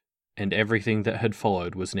point, and everything that had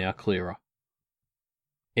followed was now clearer.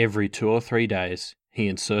 Every 2 or 3 days, he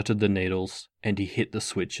inserted the needles and he hit the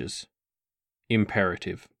switches.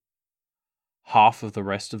 Imperative. Half of the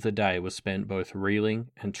rest of the day was spent both reeling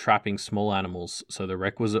and trapping small animals so the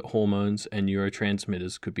requisite hormones and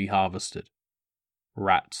neurotransmitters could be harvested.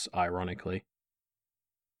 Rats, ironically.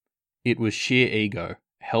 It was sheer ego,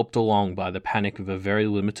 helped along by the panic of a very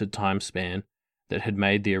limited time span, that had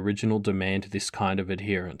made the original demand this kind of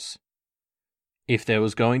adherence. If there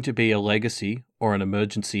was going to be a legacy or an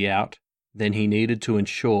emergency out, then he needed to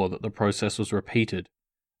ensure that the process was repeated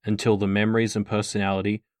until the memories and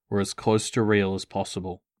personality were as close to real as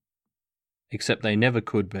possible. Except they never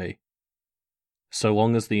could be. So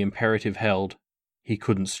long as the imperative held, he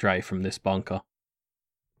couldn't stray from this bunker.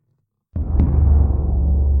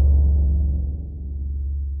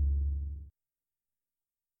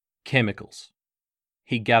 Chemicals.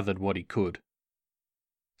 He gathered what he could.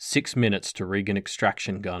 6 minutes to rig an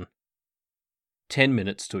extraction gun. 10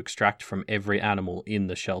 minutes to extract from every animal in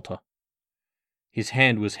the shelter. His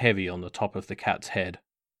hand was heavy on the top of the cat's head.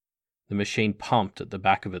 The machine pumped at the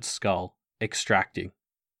back of its skull, extracting.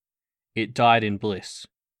 It died in bliss,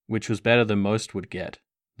 which was better than most would get,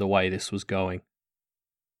 the way this was going.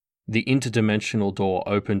 The interdimensional door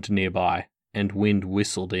opened nearby, and wind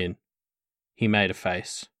whistled in. He made a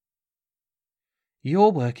face.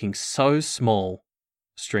 "You're working so small,"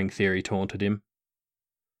 String Theory taunted him.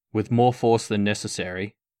 With more force than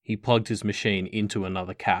necessary, he plugged his machine into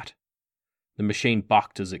another cat. The machine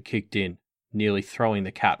bucked as it kicked in, nearly throwing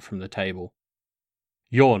the cat from the table.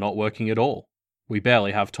 "You're not working at all. We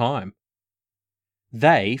barely have time."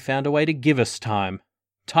 "They found a way to give us time.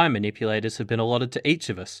 Time manipulators have been allotted to each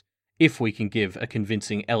of us, if we can give a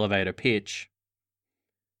convincing elevator pitch."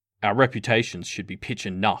 "Our reputations should be pitch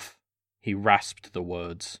enough," he rasped the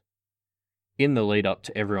words. In the lead up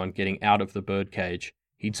to everyone getting out of the birdcage,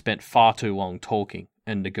 he'd spent far too long talking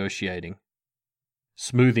and negotiating,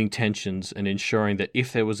 smoothing tensions and ensuring that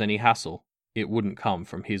if there was any hassle, it wouldn't come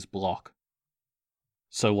from his block.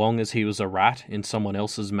 So long as he was a rat in someone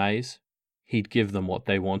else's maze, he'd give them what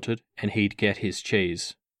they wanted and he'd get his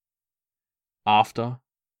cheese. After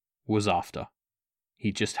was after.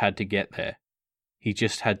 He just had to get there. He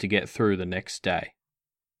just had to get through the next day.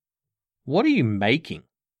 "What are you making?"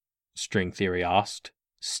 String Theory asked,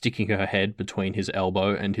 sticking her head between his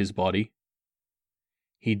elbow and his body.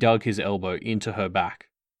 He dug his elbow into her back,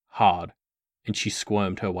 hard, and she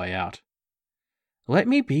squirmed her way out. "Let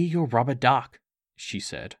me be your rubber duck," she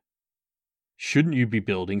said. "Shouldn't you be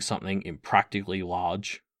building something impractically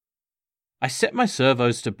large?" "I set my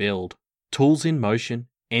servos to build. Tools in motion,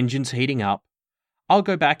 engines heating up. I'll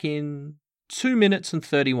go back in 2 minutes and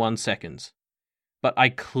 31 seconds. But I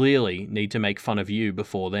clearly need to make fun of you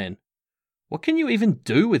before then. What can you even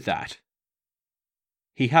do with that?"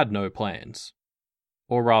 He had no plans.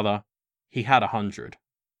 Or rather, he had 100.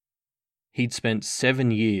 He'd spent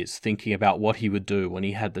 7 years thinking about what he would do when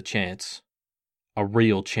he had the chance. A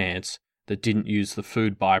real chance that didn't use the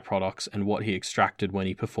food byproducts and what he extracted when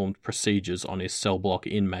he performed procedures on his cell block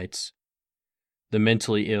inmates. The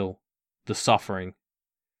mentally ill, the suffering.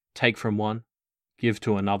 Take from one, give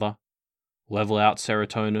to another, level out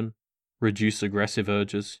serotonin, reduce aggressive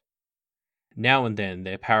urges. Now and then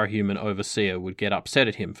their parahuman overseer would get upset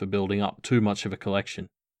at him for building up too much of a collection,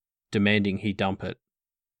 demanding he dump it.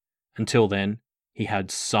 Until then, he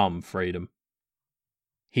had some freedom.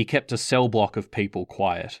 He kept a cell block of people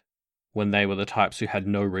quiet, when they were the types who had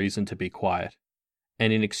no reason to be quiet,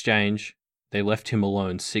 and in exchange, they left him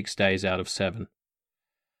alone 6 days out of 7.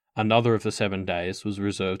 Another of the 7 days was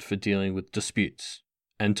reserved for dealing with disputes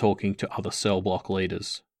and talking to other cell block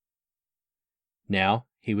leaders. Now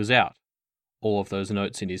he was out, all of those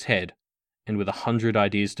notes in his head, and with 100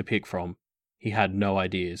 ideas to pick from, he had no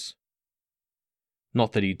ideas.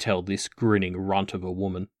 Not that he'd tell this grinning runt of a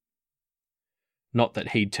woman.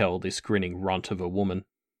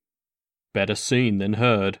 Better seen than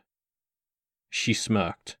heard. She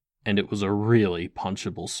smirked, and it was a really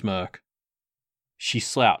punchable smirk. She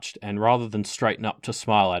slouched, and rather than straighten up to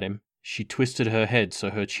smile at him, she twisted her head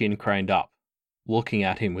so her chin craned up, looking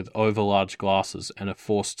at him with overlarge glasses and a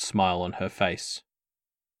forced smile on her face.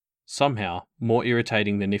 Somehow, more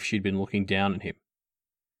irritating than if she'd been looking down at him.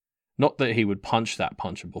 Not that he would punch that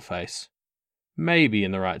punchable face. Maybe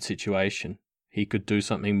in the right situation, he could do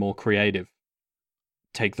something more creative.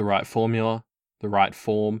 Take the right formula, the right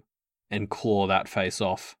form, and claw that face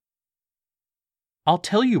off. "I'll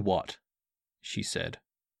tell you what," she said.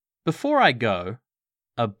 "Before I go,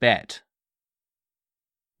 a bet."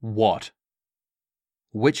 "What?"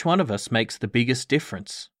 "Which one of us makes the biggest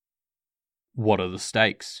difference?" "What are the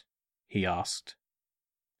stakes?" he asked.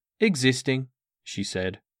 "Existing," she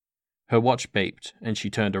said. Her watch beeped, and she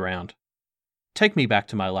turned around. "Take me back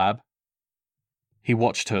to my lab." He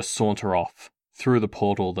watched her saunter off, through the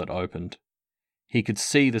portal that opened. He could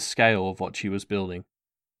see the scale of what she was building,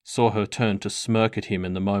 saw her turn to smirk at him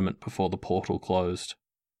in the moment before the portal closed.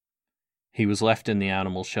 He was left in the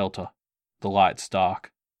animal shelter, the lights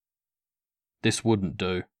dark. This wouldn't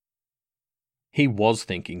do. He was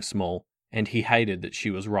thinking small, and he hated that she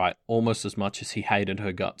was right almost as much as he hated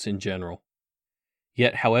her guts in general.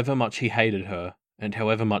 Yet however much he hated her, and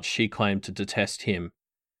however much she claimed to detest him,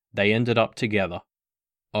 they ended up together,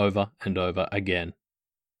 over and over again.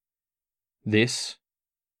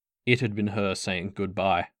 It had been her saying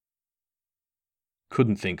goodbye.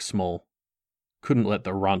 Couldn't think small. Couldn't let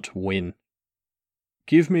the runt win.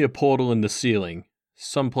 "Give me a portal in the ceiling,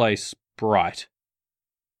 someplace bright."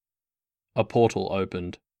 A portal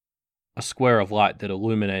opened, a square of light that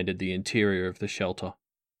illuminated the interior of the shelter.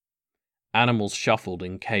 Animals shuffled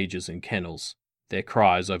in cages and kennels, their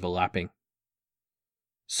cries overlapping.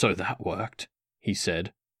 "So that worked," he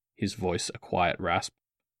said, his voice a quiet rasp.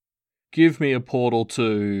 "Give me a portal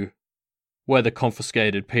to where the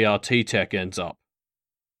confiscated PRT tech ends up."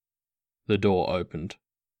 The door opened.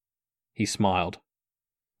 He smiled.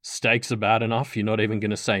 Stakes are bad enough, you're not even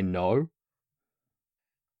going to say no?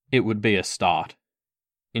 It would be a start.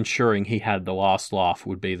 Ensuring he had the last laugh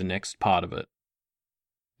would be the next part of it.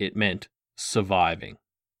 It meant surviving.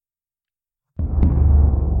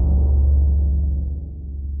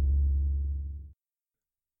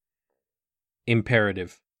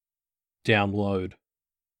 Imperative. Download.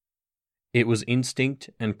 It was instinct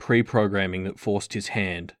and pre-programming that forced his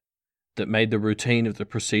hand, that made the routine of the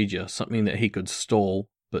procedure something that he could stall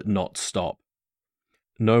but not stop.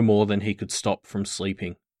 No more than he could stop from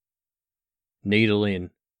sleeping. Needle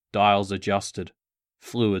in, dials adjusted,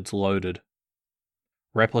 fluids loaded.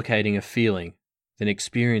 Replicating a feeling, then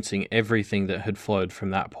experiencing everything that had flowed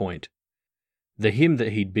from that point. The him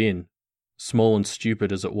that he'd been, small and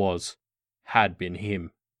stupid as it was, had been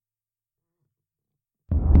him.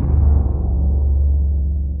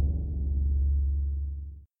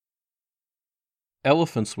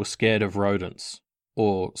 Elephants were scared of rodents,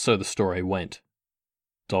 or so the story went.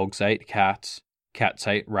 Dogs ate cats, cats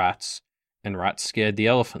ate rats, and rats scared the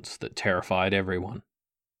elephants that terrified everyone.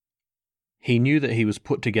 He knew that he was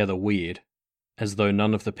put together weird, as though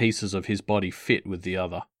none of the pieces of his body fit with the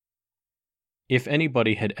other. If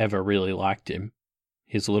anybody had ever really liked him,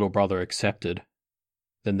 his little brother excepted,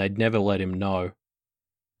 then they'd never let him know,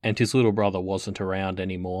 and his little brother wasn't around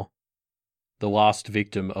anymore. The last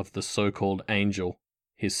victim of the so-called angel,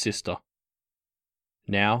 his sister.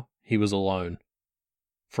 Now he was alone.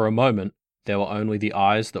 For a moment, there were only the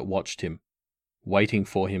eyes that watched him, waiting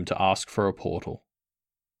for him to ask for a portal.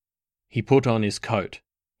 He put on his coat.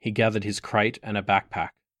 He gathered his crate and a backpack,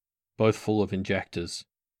 both full of injectors,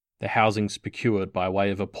 the housings procured by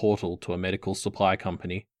way of a portal to a medical supply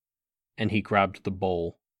company, and he grabbed the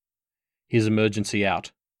ball. His emergency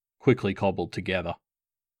out, quickly cobbled together.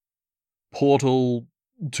 Portal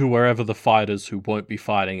to wherever the fighters who won't be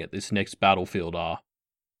fighting at this next battlefield are.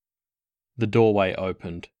 The doorway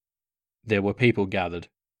opened. There were people gathered.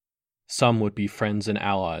 Some would be friends and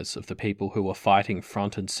allies of the people who were fighting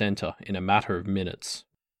front and center in a matter of minutes.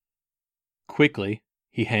 Quickly,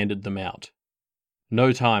 he handed them out.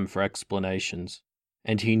 No time for explanations,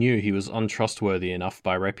 and he knew he was untrustworthy enough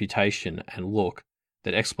by reputation and look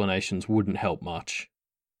that explanations wouldn't help much.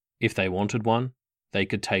 If they wanted one, they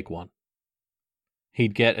could take one.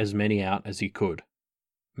 He'd get as many out as he could.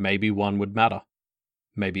 Maybe one would matter.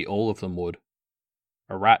 Maybe all of them would.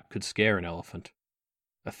 A rat could scare an elephant.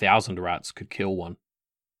 1,000 rats could kill one.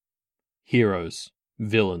 Heroes,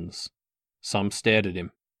 villains. Some stared at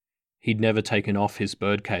him. He'd never taken off his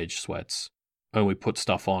birdcage sweats, only put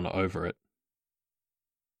stuff on over it.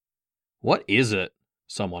 "What is it?"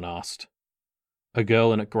 someone asked. A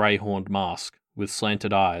girl in a grey-horned mask, with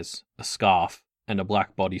slanted eyes, a scarf, and a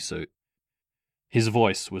black bodysuit. His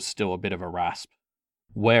voice was still a bit of a rasp.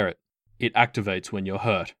 "Wear it. It activates when you're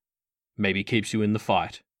hurt. Maybe keeps you in the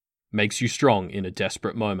fight. Makes you strong in a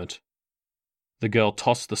desperate moment." The girl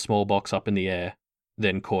tossed the small box up in the air,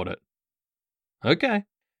 then caught it. "Okay."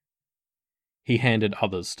 He handed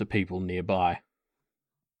others to people nearby.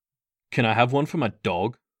 "Can I have one for my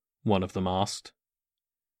dog?" one of them asked.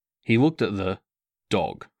 He looked at the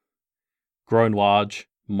dog. Grown large,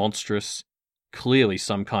 monstrous, clearly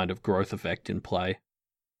some kind of growth effect in play.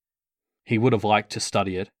 He would have liked to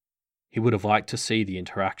study it. He would have liked to see the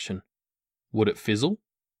interaction. Would it fizzle?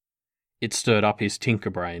 It stirred up his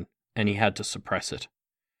tinker brain, and he had to suppress it.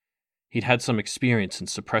 He'd had some experience in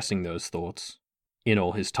suppressing those thoughts, in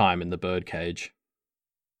all his time in the birdcage.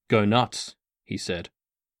 "Go nuts," he said.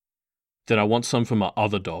 "Then I want some for my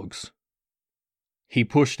other dogs." He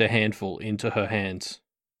pushed a handful into her hands.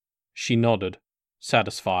 She nodded,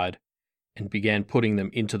 satisfied, and began putting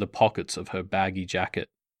them into the pockets of her baggy jacket.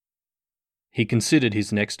 He considered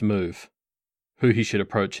his next move, who he should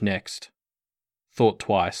approach next, thought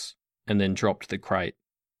twice, and then dropped the crate.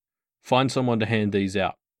 "Find someone to hand these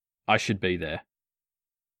out. I should be there."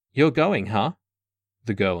 "You're going, huh?"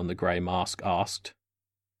 the girl in the grey mask asked.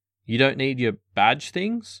 "You don't need your badge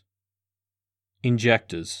things?"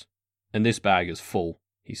 "Injectors, and this bag is full,"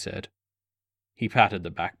 he said. He patted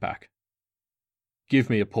the backpack. "Give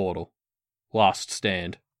me a portal. Last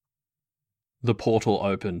stand." The portal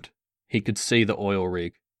opened. He could see the oil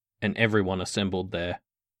rig, and everyone assembled there.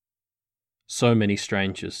 So many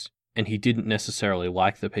strangers, and he didn't necessarily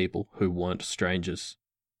like the people who weren't strangers.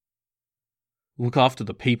 "Look after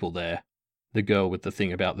the people there," the girl with the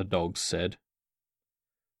thing about the dogs said.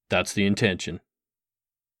 "That's the intention."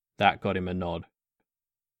 That got him a nod.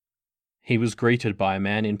 He was greeted by a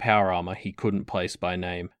man in power armor he couldn't place by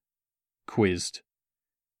name. Quizzed.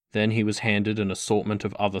 Then he was handed an assortment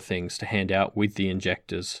of other things to hand out with the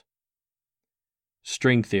injectors.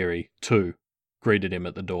 String Theory, too, greeted him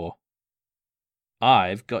at the door.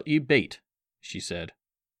 "I've got you beat," she said.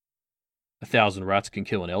 1,000 rats can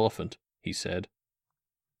kill an elephant, he said.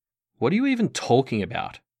 "What are you even talking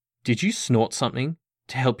about? Did you snort something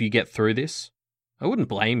to help you get through this? I wouldn't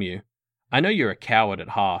blame you. I know you're a coward at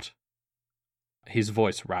heart." His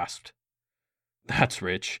voice rasped. "That's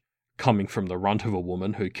rich, coming from the runt of a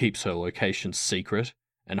woman who keeps her location secret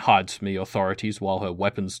and hides from the authorities while her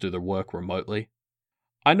weapons do the work remotely.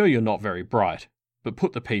 I know you're not very bright, but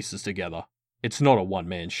put the pieces together. It's not a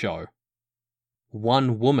one-man show."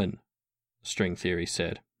 "One woman," String Theory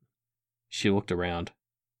said. She looked around.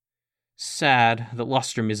 "Sad that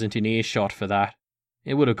Lustrum isn't in earshot for that.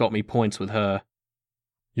 It would have got me points with her."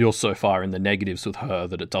 "You're so far in the negatives with her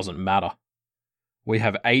that it doesn't matter. We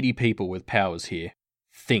have 80 people with powers here.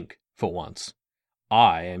 Think, for once.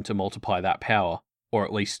 I aim to multiply that power, or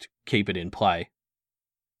at least keep it in play."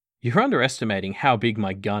 "You're underestimating how big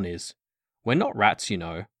my gun is. We're not rats, you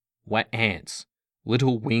know. We're ants.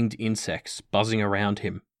 Little winged insects buzzing around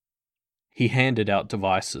him." He handed out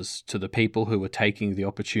devices to the people who were taking the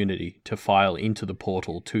opportunity to file into the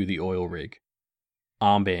portal to the oil rig.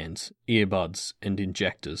 Armbands, earbuds, and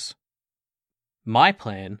injectors. "My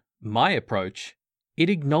plan, my approach, it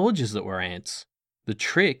acknowledges that we're ants. The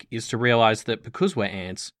trick is to realize that because we're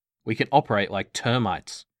ants, we can operate like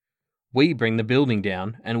termites. We bring the building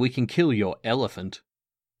down, and we can kill your elephant.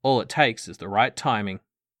 All it takes is the right timing."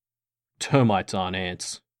 "Termites aren't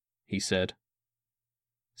ants," he said.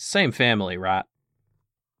 "Same family, rat."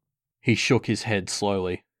 He shook his head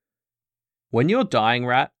slowly. "When you're dying,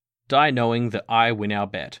 rat, die knowing that I win our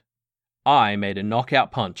bet. I made a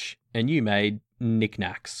knockout punch, and you made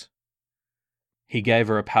knickknacks." He gave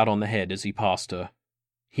her a pat on the head as he passed her.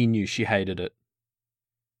 He knew she hated it.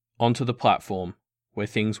 Onto the platform, where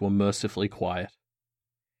things were mercifully quiet.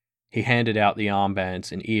 He handed out the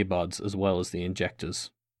armbands and earbuds as well as the injectors.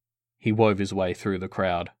 He wove his way through the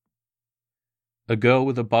crowd. A girl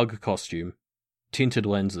with a bug costume, tinted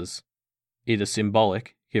lenses, either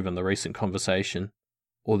symbolic, given the recent conversation,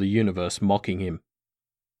 or the universe mocking him.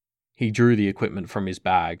 He drew the equipment from his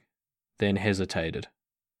bag, then hesitated.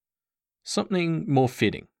 Something more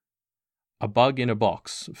fitting. A bug in a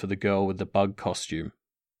box for the girl with the bug costume.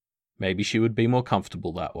 Maybe she would be more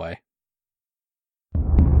comfortable that way.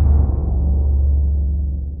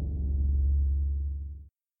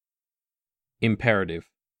 Imperative.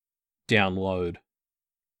 Download.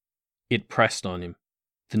 It pressed on him,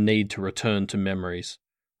 the need to return to memories,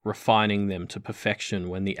 refining them to perfection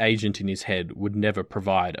when the agent in his head would never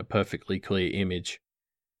provide a perfectly clear image.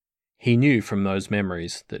 He knew from those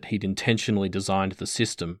memories that he'd intentionally designed the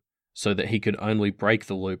system so that he could only break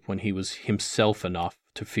the loop when he was himself enough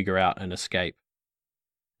to figure out an escape.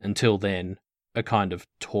 Until then, a kind of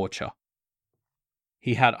torture.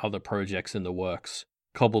 He had other projects in the works,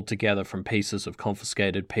 cobbled together from pieces of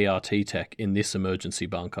confiscated PRT tech in this emergency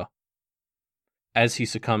bunker. As he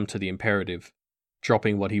succumbed to the imperative,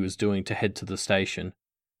 dropping what he was doing to head to the station,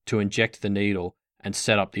 to inject the needle and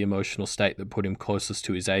set up the emotional state that put him closest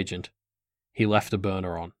to his agent, he left a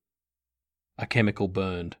burner on. A chemical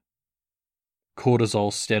burned.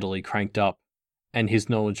 Cortisol steadily cranked up, and his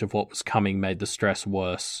knowledge of what was coming made the stress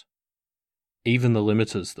worse. Even the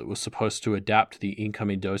limiters that were supposed to adapt the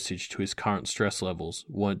incoming dosage to his current stress levels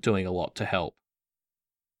weren't doing a lot to help.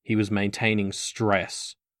 He was maintaining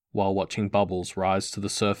stress while watching bubbles rise to the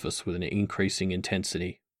surface with an increasing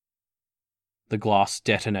intensity. The glass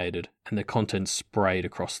detonated and the contents sprayed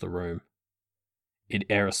across the room. It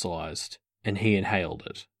aerosolized, and he inhaled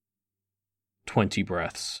it. 20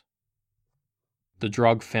 breaths. The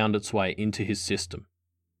drug found its way into his system.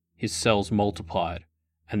 His cells multiplied,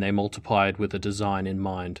 and they multiplied with a design in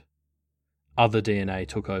mind. Other DNA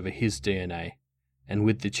took over his DNA, and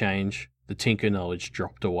with the change, the Tinker knowledge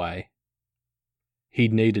dropped away.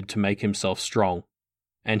 He'd needed to make himself strong,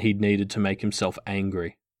 and he'd needed to make himself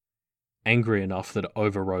angry. Angry enough that it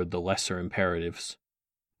overrode the lesser imperatives.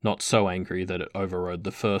 Not so angry that it overrode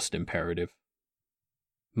the first imperative.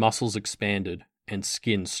 Muscles expanded, and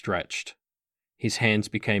skin stretched. His hands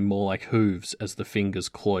became more like hooves as the fingers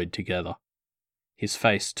clawed together. His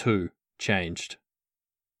face, too, changed.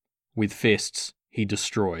 With fists, he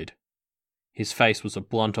destroyed. His face was a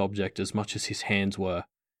blunt object as much as his hands were,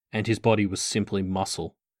 and his body was simply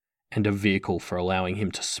muscle, and a vehicle for allowing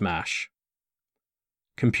him to smash.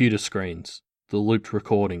 Computer screens, the looped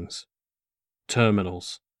recordings,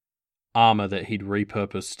 terminals, armor that he'd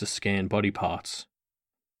repurposed to scan body parts.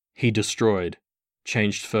 He destroyed,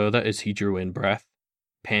 changed further as he drew in breath,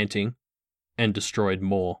 panting, and destroyed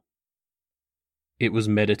more. It was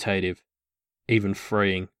meditative, even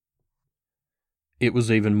freeing. It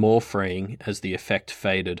was even more freeing as the effect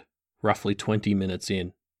faded, roughly 20 minutes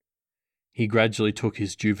in. He gradually took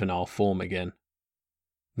his juvenile form again.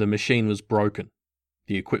 The machine was broken,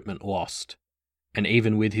 the equipment lost, and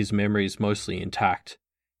even with his memories mostly intact,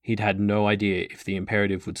 he'd had no idea if the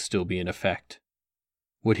imperative would still be in effect.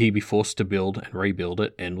 Would he be forced to build and rebuild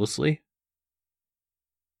it endlessly?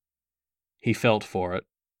 He felt for it,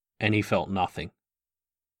 and he felt nothing.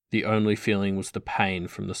 The only feeling was the pain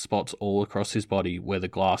from the spots all across his body where the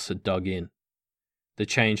glass had dug in. The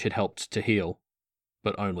change had helped to heal,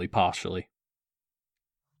 but only partially.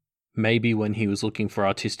 Maybe when he was looking for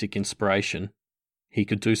artistic inspiration, he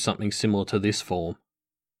could do something similar to this form.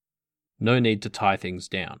 No need to tie things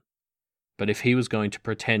down, but if he was going to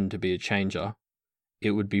pretend to be a changer,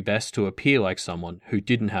 it would be best to appear like someone who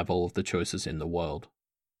didn't have all of the choices in the world.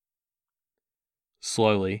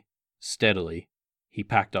 Slowly, steadily, he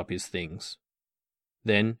packed up his things.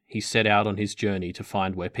 Then he set out on his journey to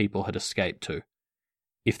find where people had escaped to,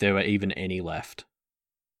 if there were even any left.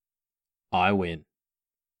 I win.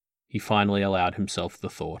 He finally allowed himself the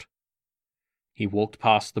thought. He walked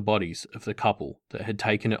past the bodies of the couple that had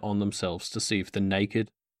taken it on themselves to see if the naked,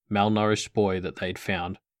 malnourished boy that they'd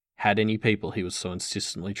found had any people he was so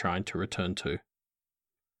insistently trying to return to.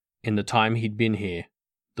 In the time he'd been here,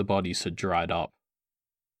 the bodies had dried up.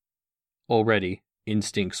 Already,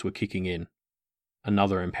 instincts were kicking in.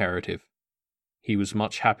 Another imperative. He was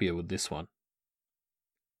much happier with this one.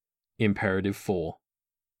 Imperative 4.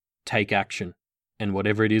 Take action, and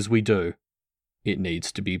whatever it is we do, it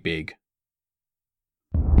needs to be big.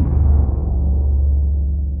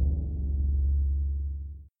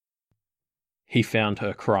 He found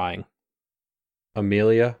her crying.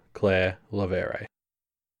 Amelia Claire Lavere,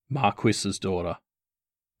 Marquis's daughter,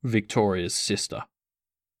 Victoria's sister.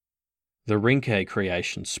 The Rinke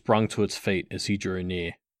creation sprung to its feet as he drew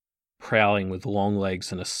near, prowling with long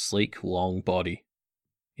legs and a sleek, long body.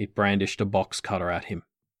 It brandished a box cutter at him.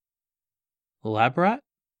 Labrat?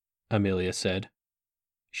 Amelia said.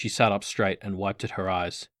 She sat up straight and wiped at her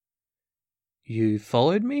eyes. You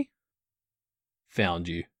followed me? Found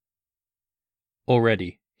you.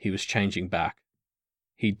 Already, he was changing back.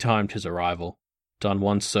 He'd timed his arrival, done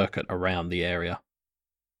one circuit around the area.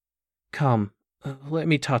 Come, let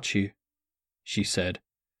me touch you, she said,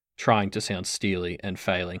 trying to sound steely and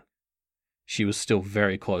failing. She was still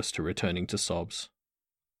very close to returning to sobs.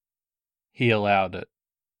 He allowed it.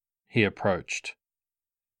 He approached.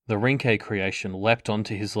 The Rinke creation leapt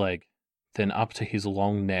onto his leg, then up to his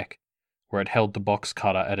long neck, where it held the box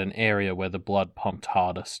cutter at an area where the blood pumped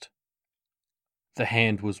hardest. The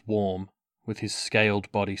hand was warm, with his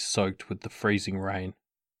scaled body soaked with the freezing rain.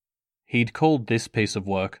 He'd called this piece of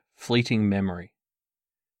work fleeting memory.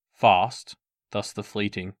 Fast, thus the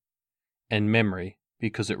fleeting, and memory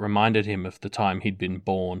because it reminded him of the time he'd been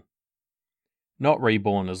born. Not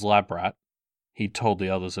reborn as Labrat, he'd told the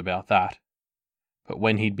others about that, but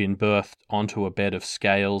when he'd been birthed onto a bed of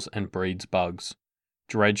scales and breeds bugs,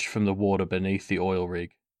 dredged from the water beneath the oil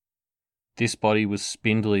rig. This body was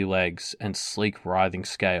spindly legs and sleek writhing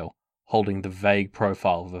scale, holding the vague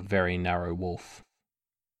profile of a very narrow wolf.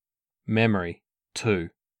 Memory, too,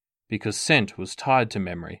 because scent was tied to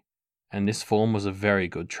memory, and this form was a very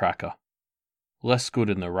good tracker. Less good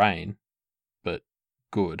in the rain, but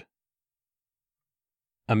good.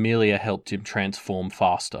 Amelia helped him transform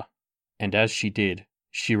faster, and as she did,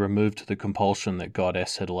 she removed the compulsion that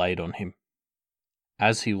Goddess had laid on him.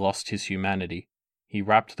 As he lost his humanity, he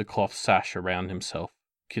wrapped the cloth sash around himself,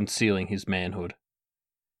 concealing his manhood.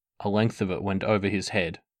 A length of it went over his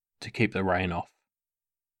head, to keep the rain off.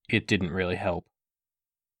 It didn't really help.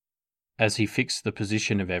 As he fixed the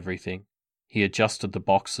position of everything, he adjusted the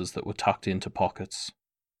boxes that were tucked into pockets.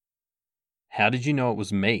 How did you know it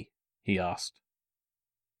was me? He asked.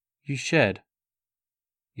 You shed.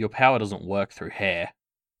 Your power doesn't work through hair.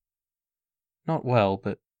 Not well,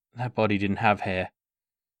 but that body didn't have hair.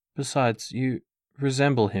 Besides, you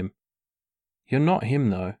resemble him. You're not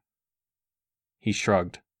him, though. He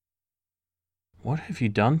shrugged. What have you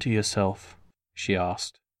done to yourself? She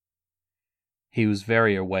asked. He was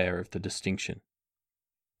very aware of the distinction.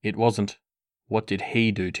 It wasn't, what did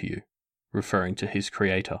he do to you, referring to his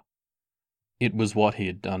creator. It was what he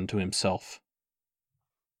had done to himself.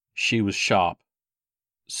 She was sharp.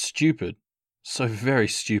 Stupid, so very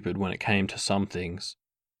stupid when it came to some things,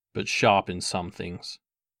 but sharp in some things.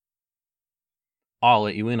 I'll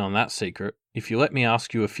let you in on that secret if you let me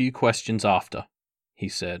ask you a few questions after, he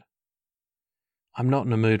said. I'm not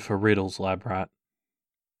in a mood for riddles, Labrat.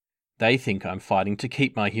 They think I'm fighting to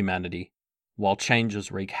keep my humanity, while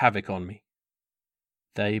changes wreak havoc on me.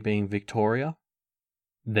 They being Victoria?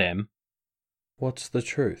 Them. What's the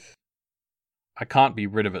truth? I can't be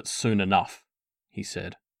rid of it soon enough, he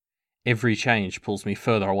said. Every change pulls me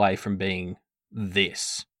further away from being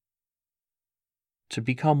this. To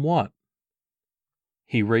become what?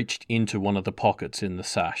 He reached into one of the pockets in the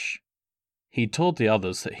sash. He'd told the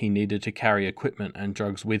others that he needed to carry equipment and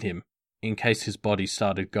drugs with him in case his body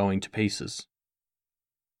started going to pieces.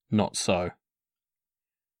 Not so.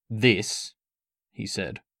 This, he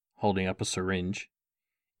said, holding up a syringe,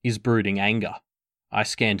 is brooding anger. I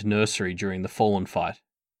scanned nursery during the Fallen fight.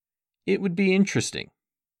 It would be interesting.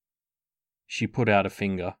 She put out a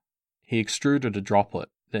finger. He extruded a droplet,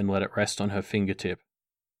 then let it rest on her fingertip.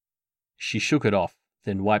 She shook it off,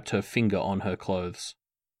 then wiped her finger on her clothes.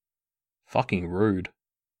 Fucking rude.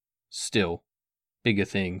 Still, bigger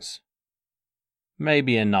things.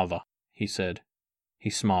 Maybe another, he said. He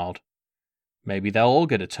smiled. Maybe they'll all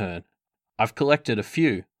get a turn. I've collected a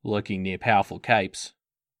few, lurking near powerful capes.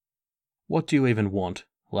 What do you even want,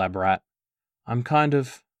 lab rat? I'm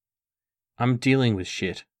dealing with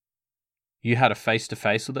shit. You had a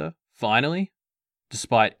face-to-face with her, finally?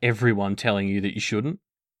 Despite everyone telling you that you shouldn't?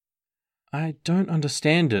 I don't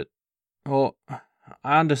understand it. Or,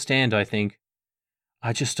 I understand, I think.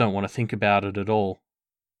 I just don't want to think about it at all.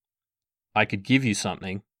 I could give you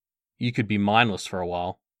something. You could be mindless for a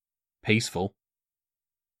while. Peaceful.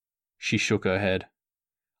 She shook her head.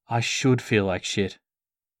 I should feel like shit.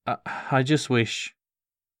 I just wish...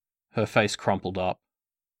 Her face crumpled up.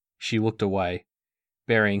 She looked away,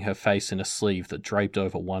 burying her face in a sleeve that draped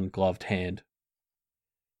over one gloved hand.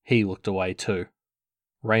 He looked away too.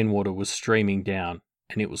 Rainwater was streaming down,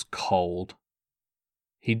 and it was cold.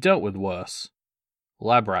 He dealt with worse.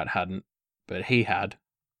 Labrat hadn't, but he had.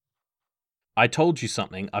 I told you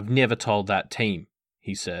something I've never told that team,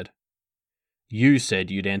 he said. You said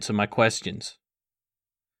you'd answer my questions.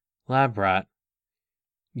 Labrat,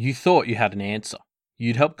 you thought you had an answer.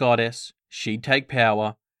 You'd help Goddess, she'd take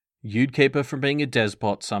power, you'd keep her from being a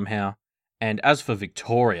despot somehow, and as for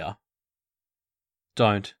Victoria...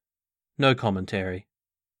 Don't. No commentary.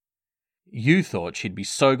 You thought she'd be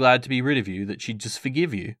so glad to be rid of you that she'd just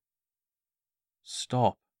forgive you.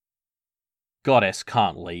 Stop. Goddess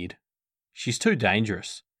can't lead. She's too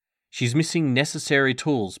dangerous. She's missing necessary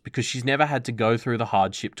tools because she's never had to go through the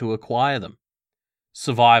hardship to acquire them.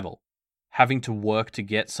 Survival. Having to work to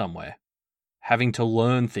get somewhere. Having to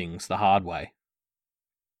learn things the hard way.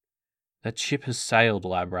 That ship has sailed,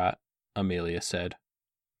 Labrat, Amelia said.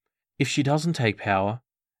 If she doesn't take power,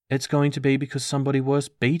 it's going to be because somebody worse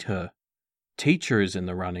beat her. Teacher is in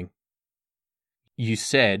the running. You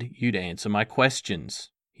said you'd answer my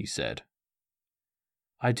questions, he said.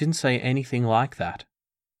 I didn't say anything like that.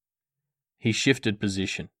 He shifted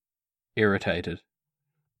position, irritated.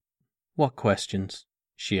 What questions?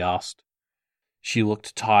 She asked. She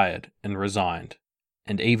looked tired and resigned,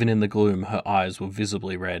 and even in the gloom her eyes were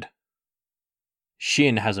visibly red.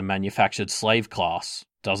 Shin has a manufactured slave class,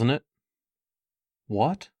 doesn't it?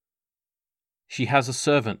 What? She has a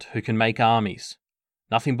servant who can make armies.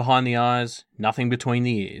 Nothing behind the eyes, nothing between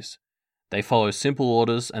the ears. They follow simple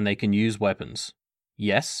orders and they can use weapons.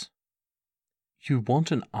 Yes? You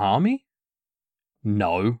want an army?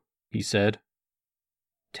 No, he said.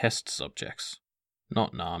 Test subjects,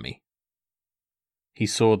 not an army. He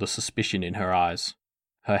saw the suspicion in her eyes.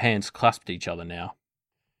 Her hands clasped each other now.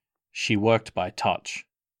 She worked by touch.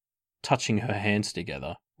 Touching her hands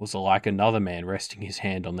together was like another man resting his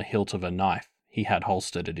hand on the hilt of a knife he had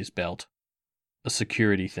holstered at his belt. A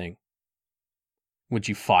security thing. Would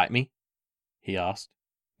you fight me? He asked.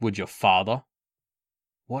 Would your father?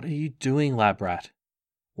 What are you doing, Labrat?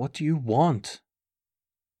 What do you want?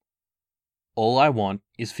 All I want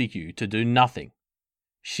is for you to do nothing.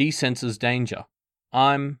 She senses danger.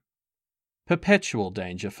 I'm perpetual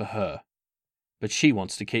danger for her. But she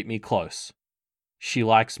wants to keep me close. She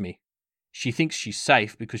likes me. She thinks she's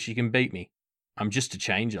safe because she can beat me. I'm just a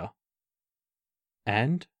changer.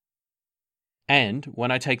 And? And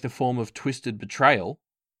when I take the form of twisted betrayal,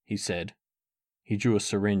 he said. He drew a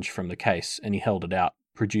syringe from the case and he held it out,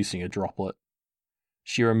 producing a droplet.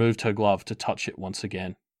 She removed her glove to touch it once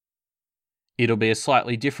again. It'll be a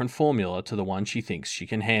slightly different formula to the one she thinks she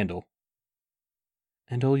can handle.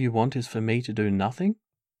 And all you want is for me to do nothing?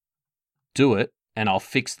 Do it, and I'll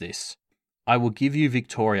fix this. I will give you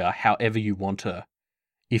Victoria however you want her.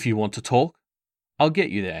 If you want to talk, I'll get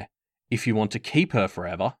you there. If you want to keep her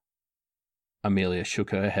forever... Amelia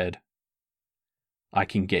shook her head. I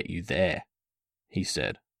can get you there, he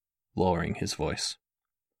said, lowering his voice.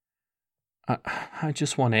 I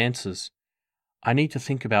just want answers. I need to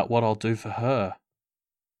think about what I'll do for her.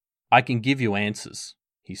 I can give you answers,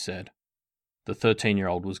 he said. The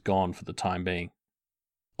 13-year-old was gone for the time being.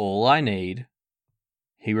 All I need,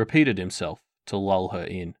 he repeated himself to lull her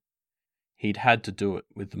in. He'd had to do it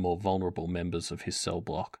with the more vulnerable members of his cell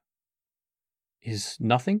block. Is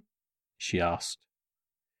nothing? She asked.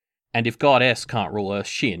 And if Goddess can't rule Earth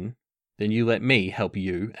Shin, then you let me help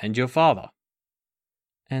you and your father.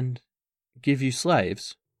 And give you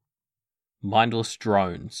slaves? Mindless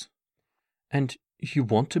drones. And you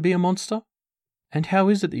want to be a monster? And how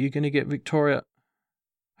is it that you're going to get Victoria?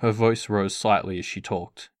 Her voice rose slightly as she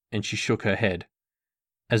talked, and she shook her head,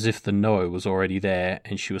 as if the no was already there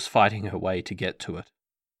and she was fighting her way to get to it.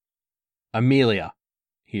 Amelia,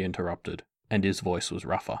 he interrupted, and his voice was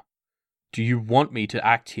rougher. Do you want me to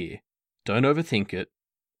act here? Don't overthink it.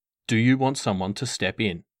 Do you want someone to step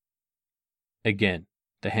in? Again,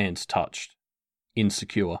 the hands touched.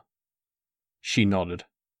 Insecure. She nodded.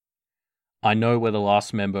 I know where the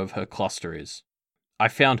last member of her cluster is. I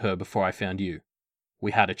found her before I found you.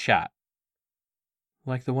 We had a chat.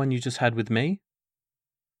 Like the one you just had with me?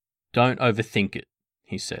 Don't overthink it,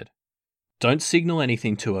 he said. Don't signal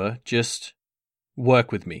anything to her, just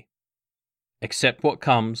work with me. Accept what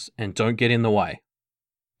comes and don't get in the way.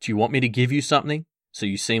 Do you want me to give you something so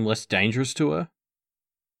you seem less dangerous to her?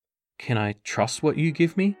 Can I trust what you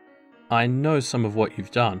give me? I know some of what you've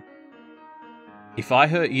done. If I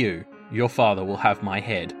hurt you, your father will have my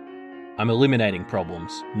head. I'm eliminating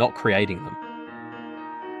problems, not creating them.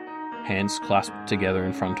 Hands clasped together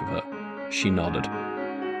in front of her. She nodded.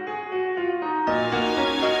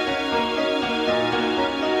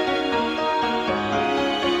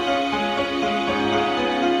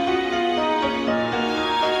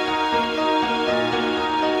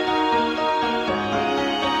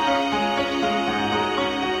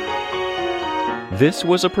 This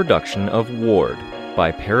was a production of Ward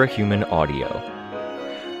by Parahuman Audio.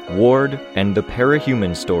 Ward and the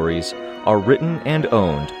Parahuman stories are written and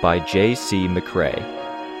owned by J.C. McCrae.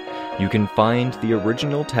 You can find the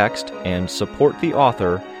original text and support the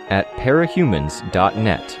author at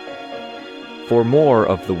parahumans.net. For more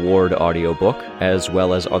of the Ward audiobook, as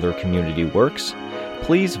well as other community works,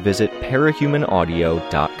 please visit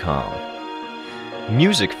parahumanaudio.com.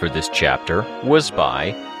 Music for this chapter was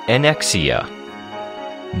by Enexia.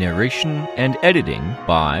 Narration and editing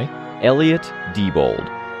by Elliot Diebold.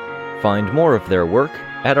 Find more of their work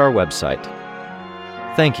at our website.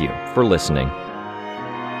 Thank you for listening.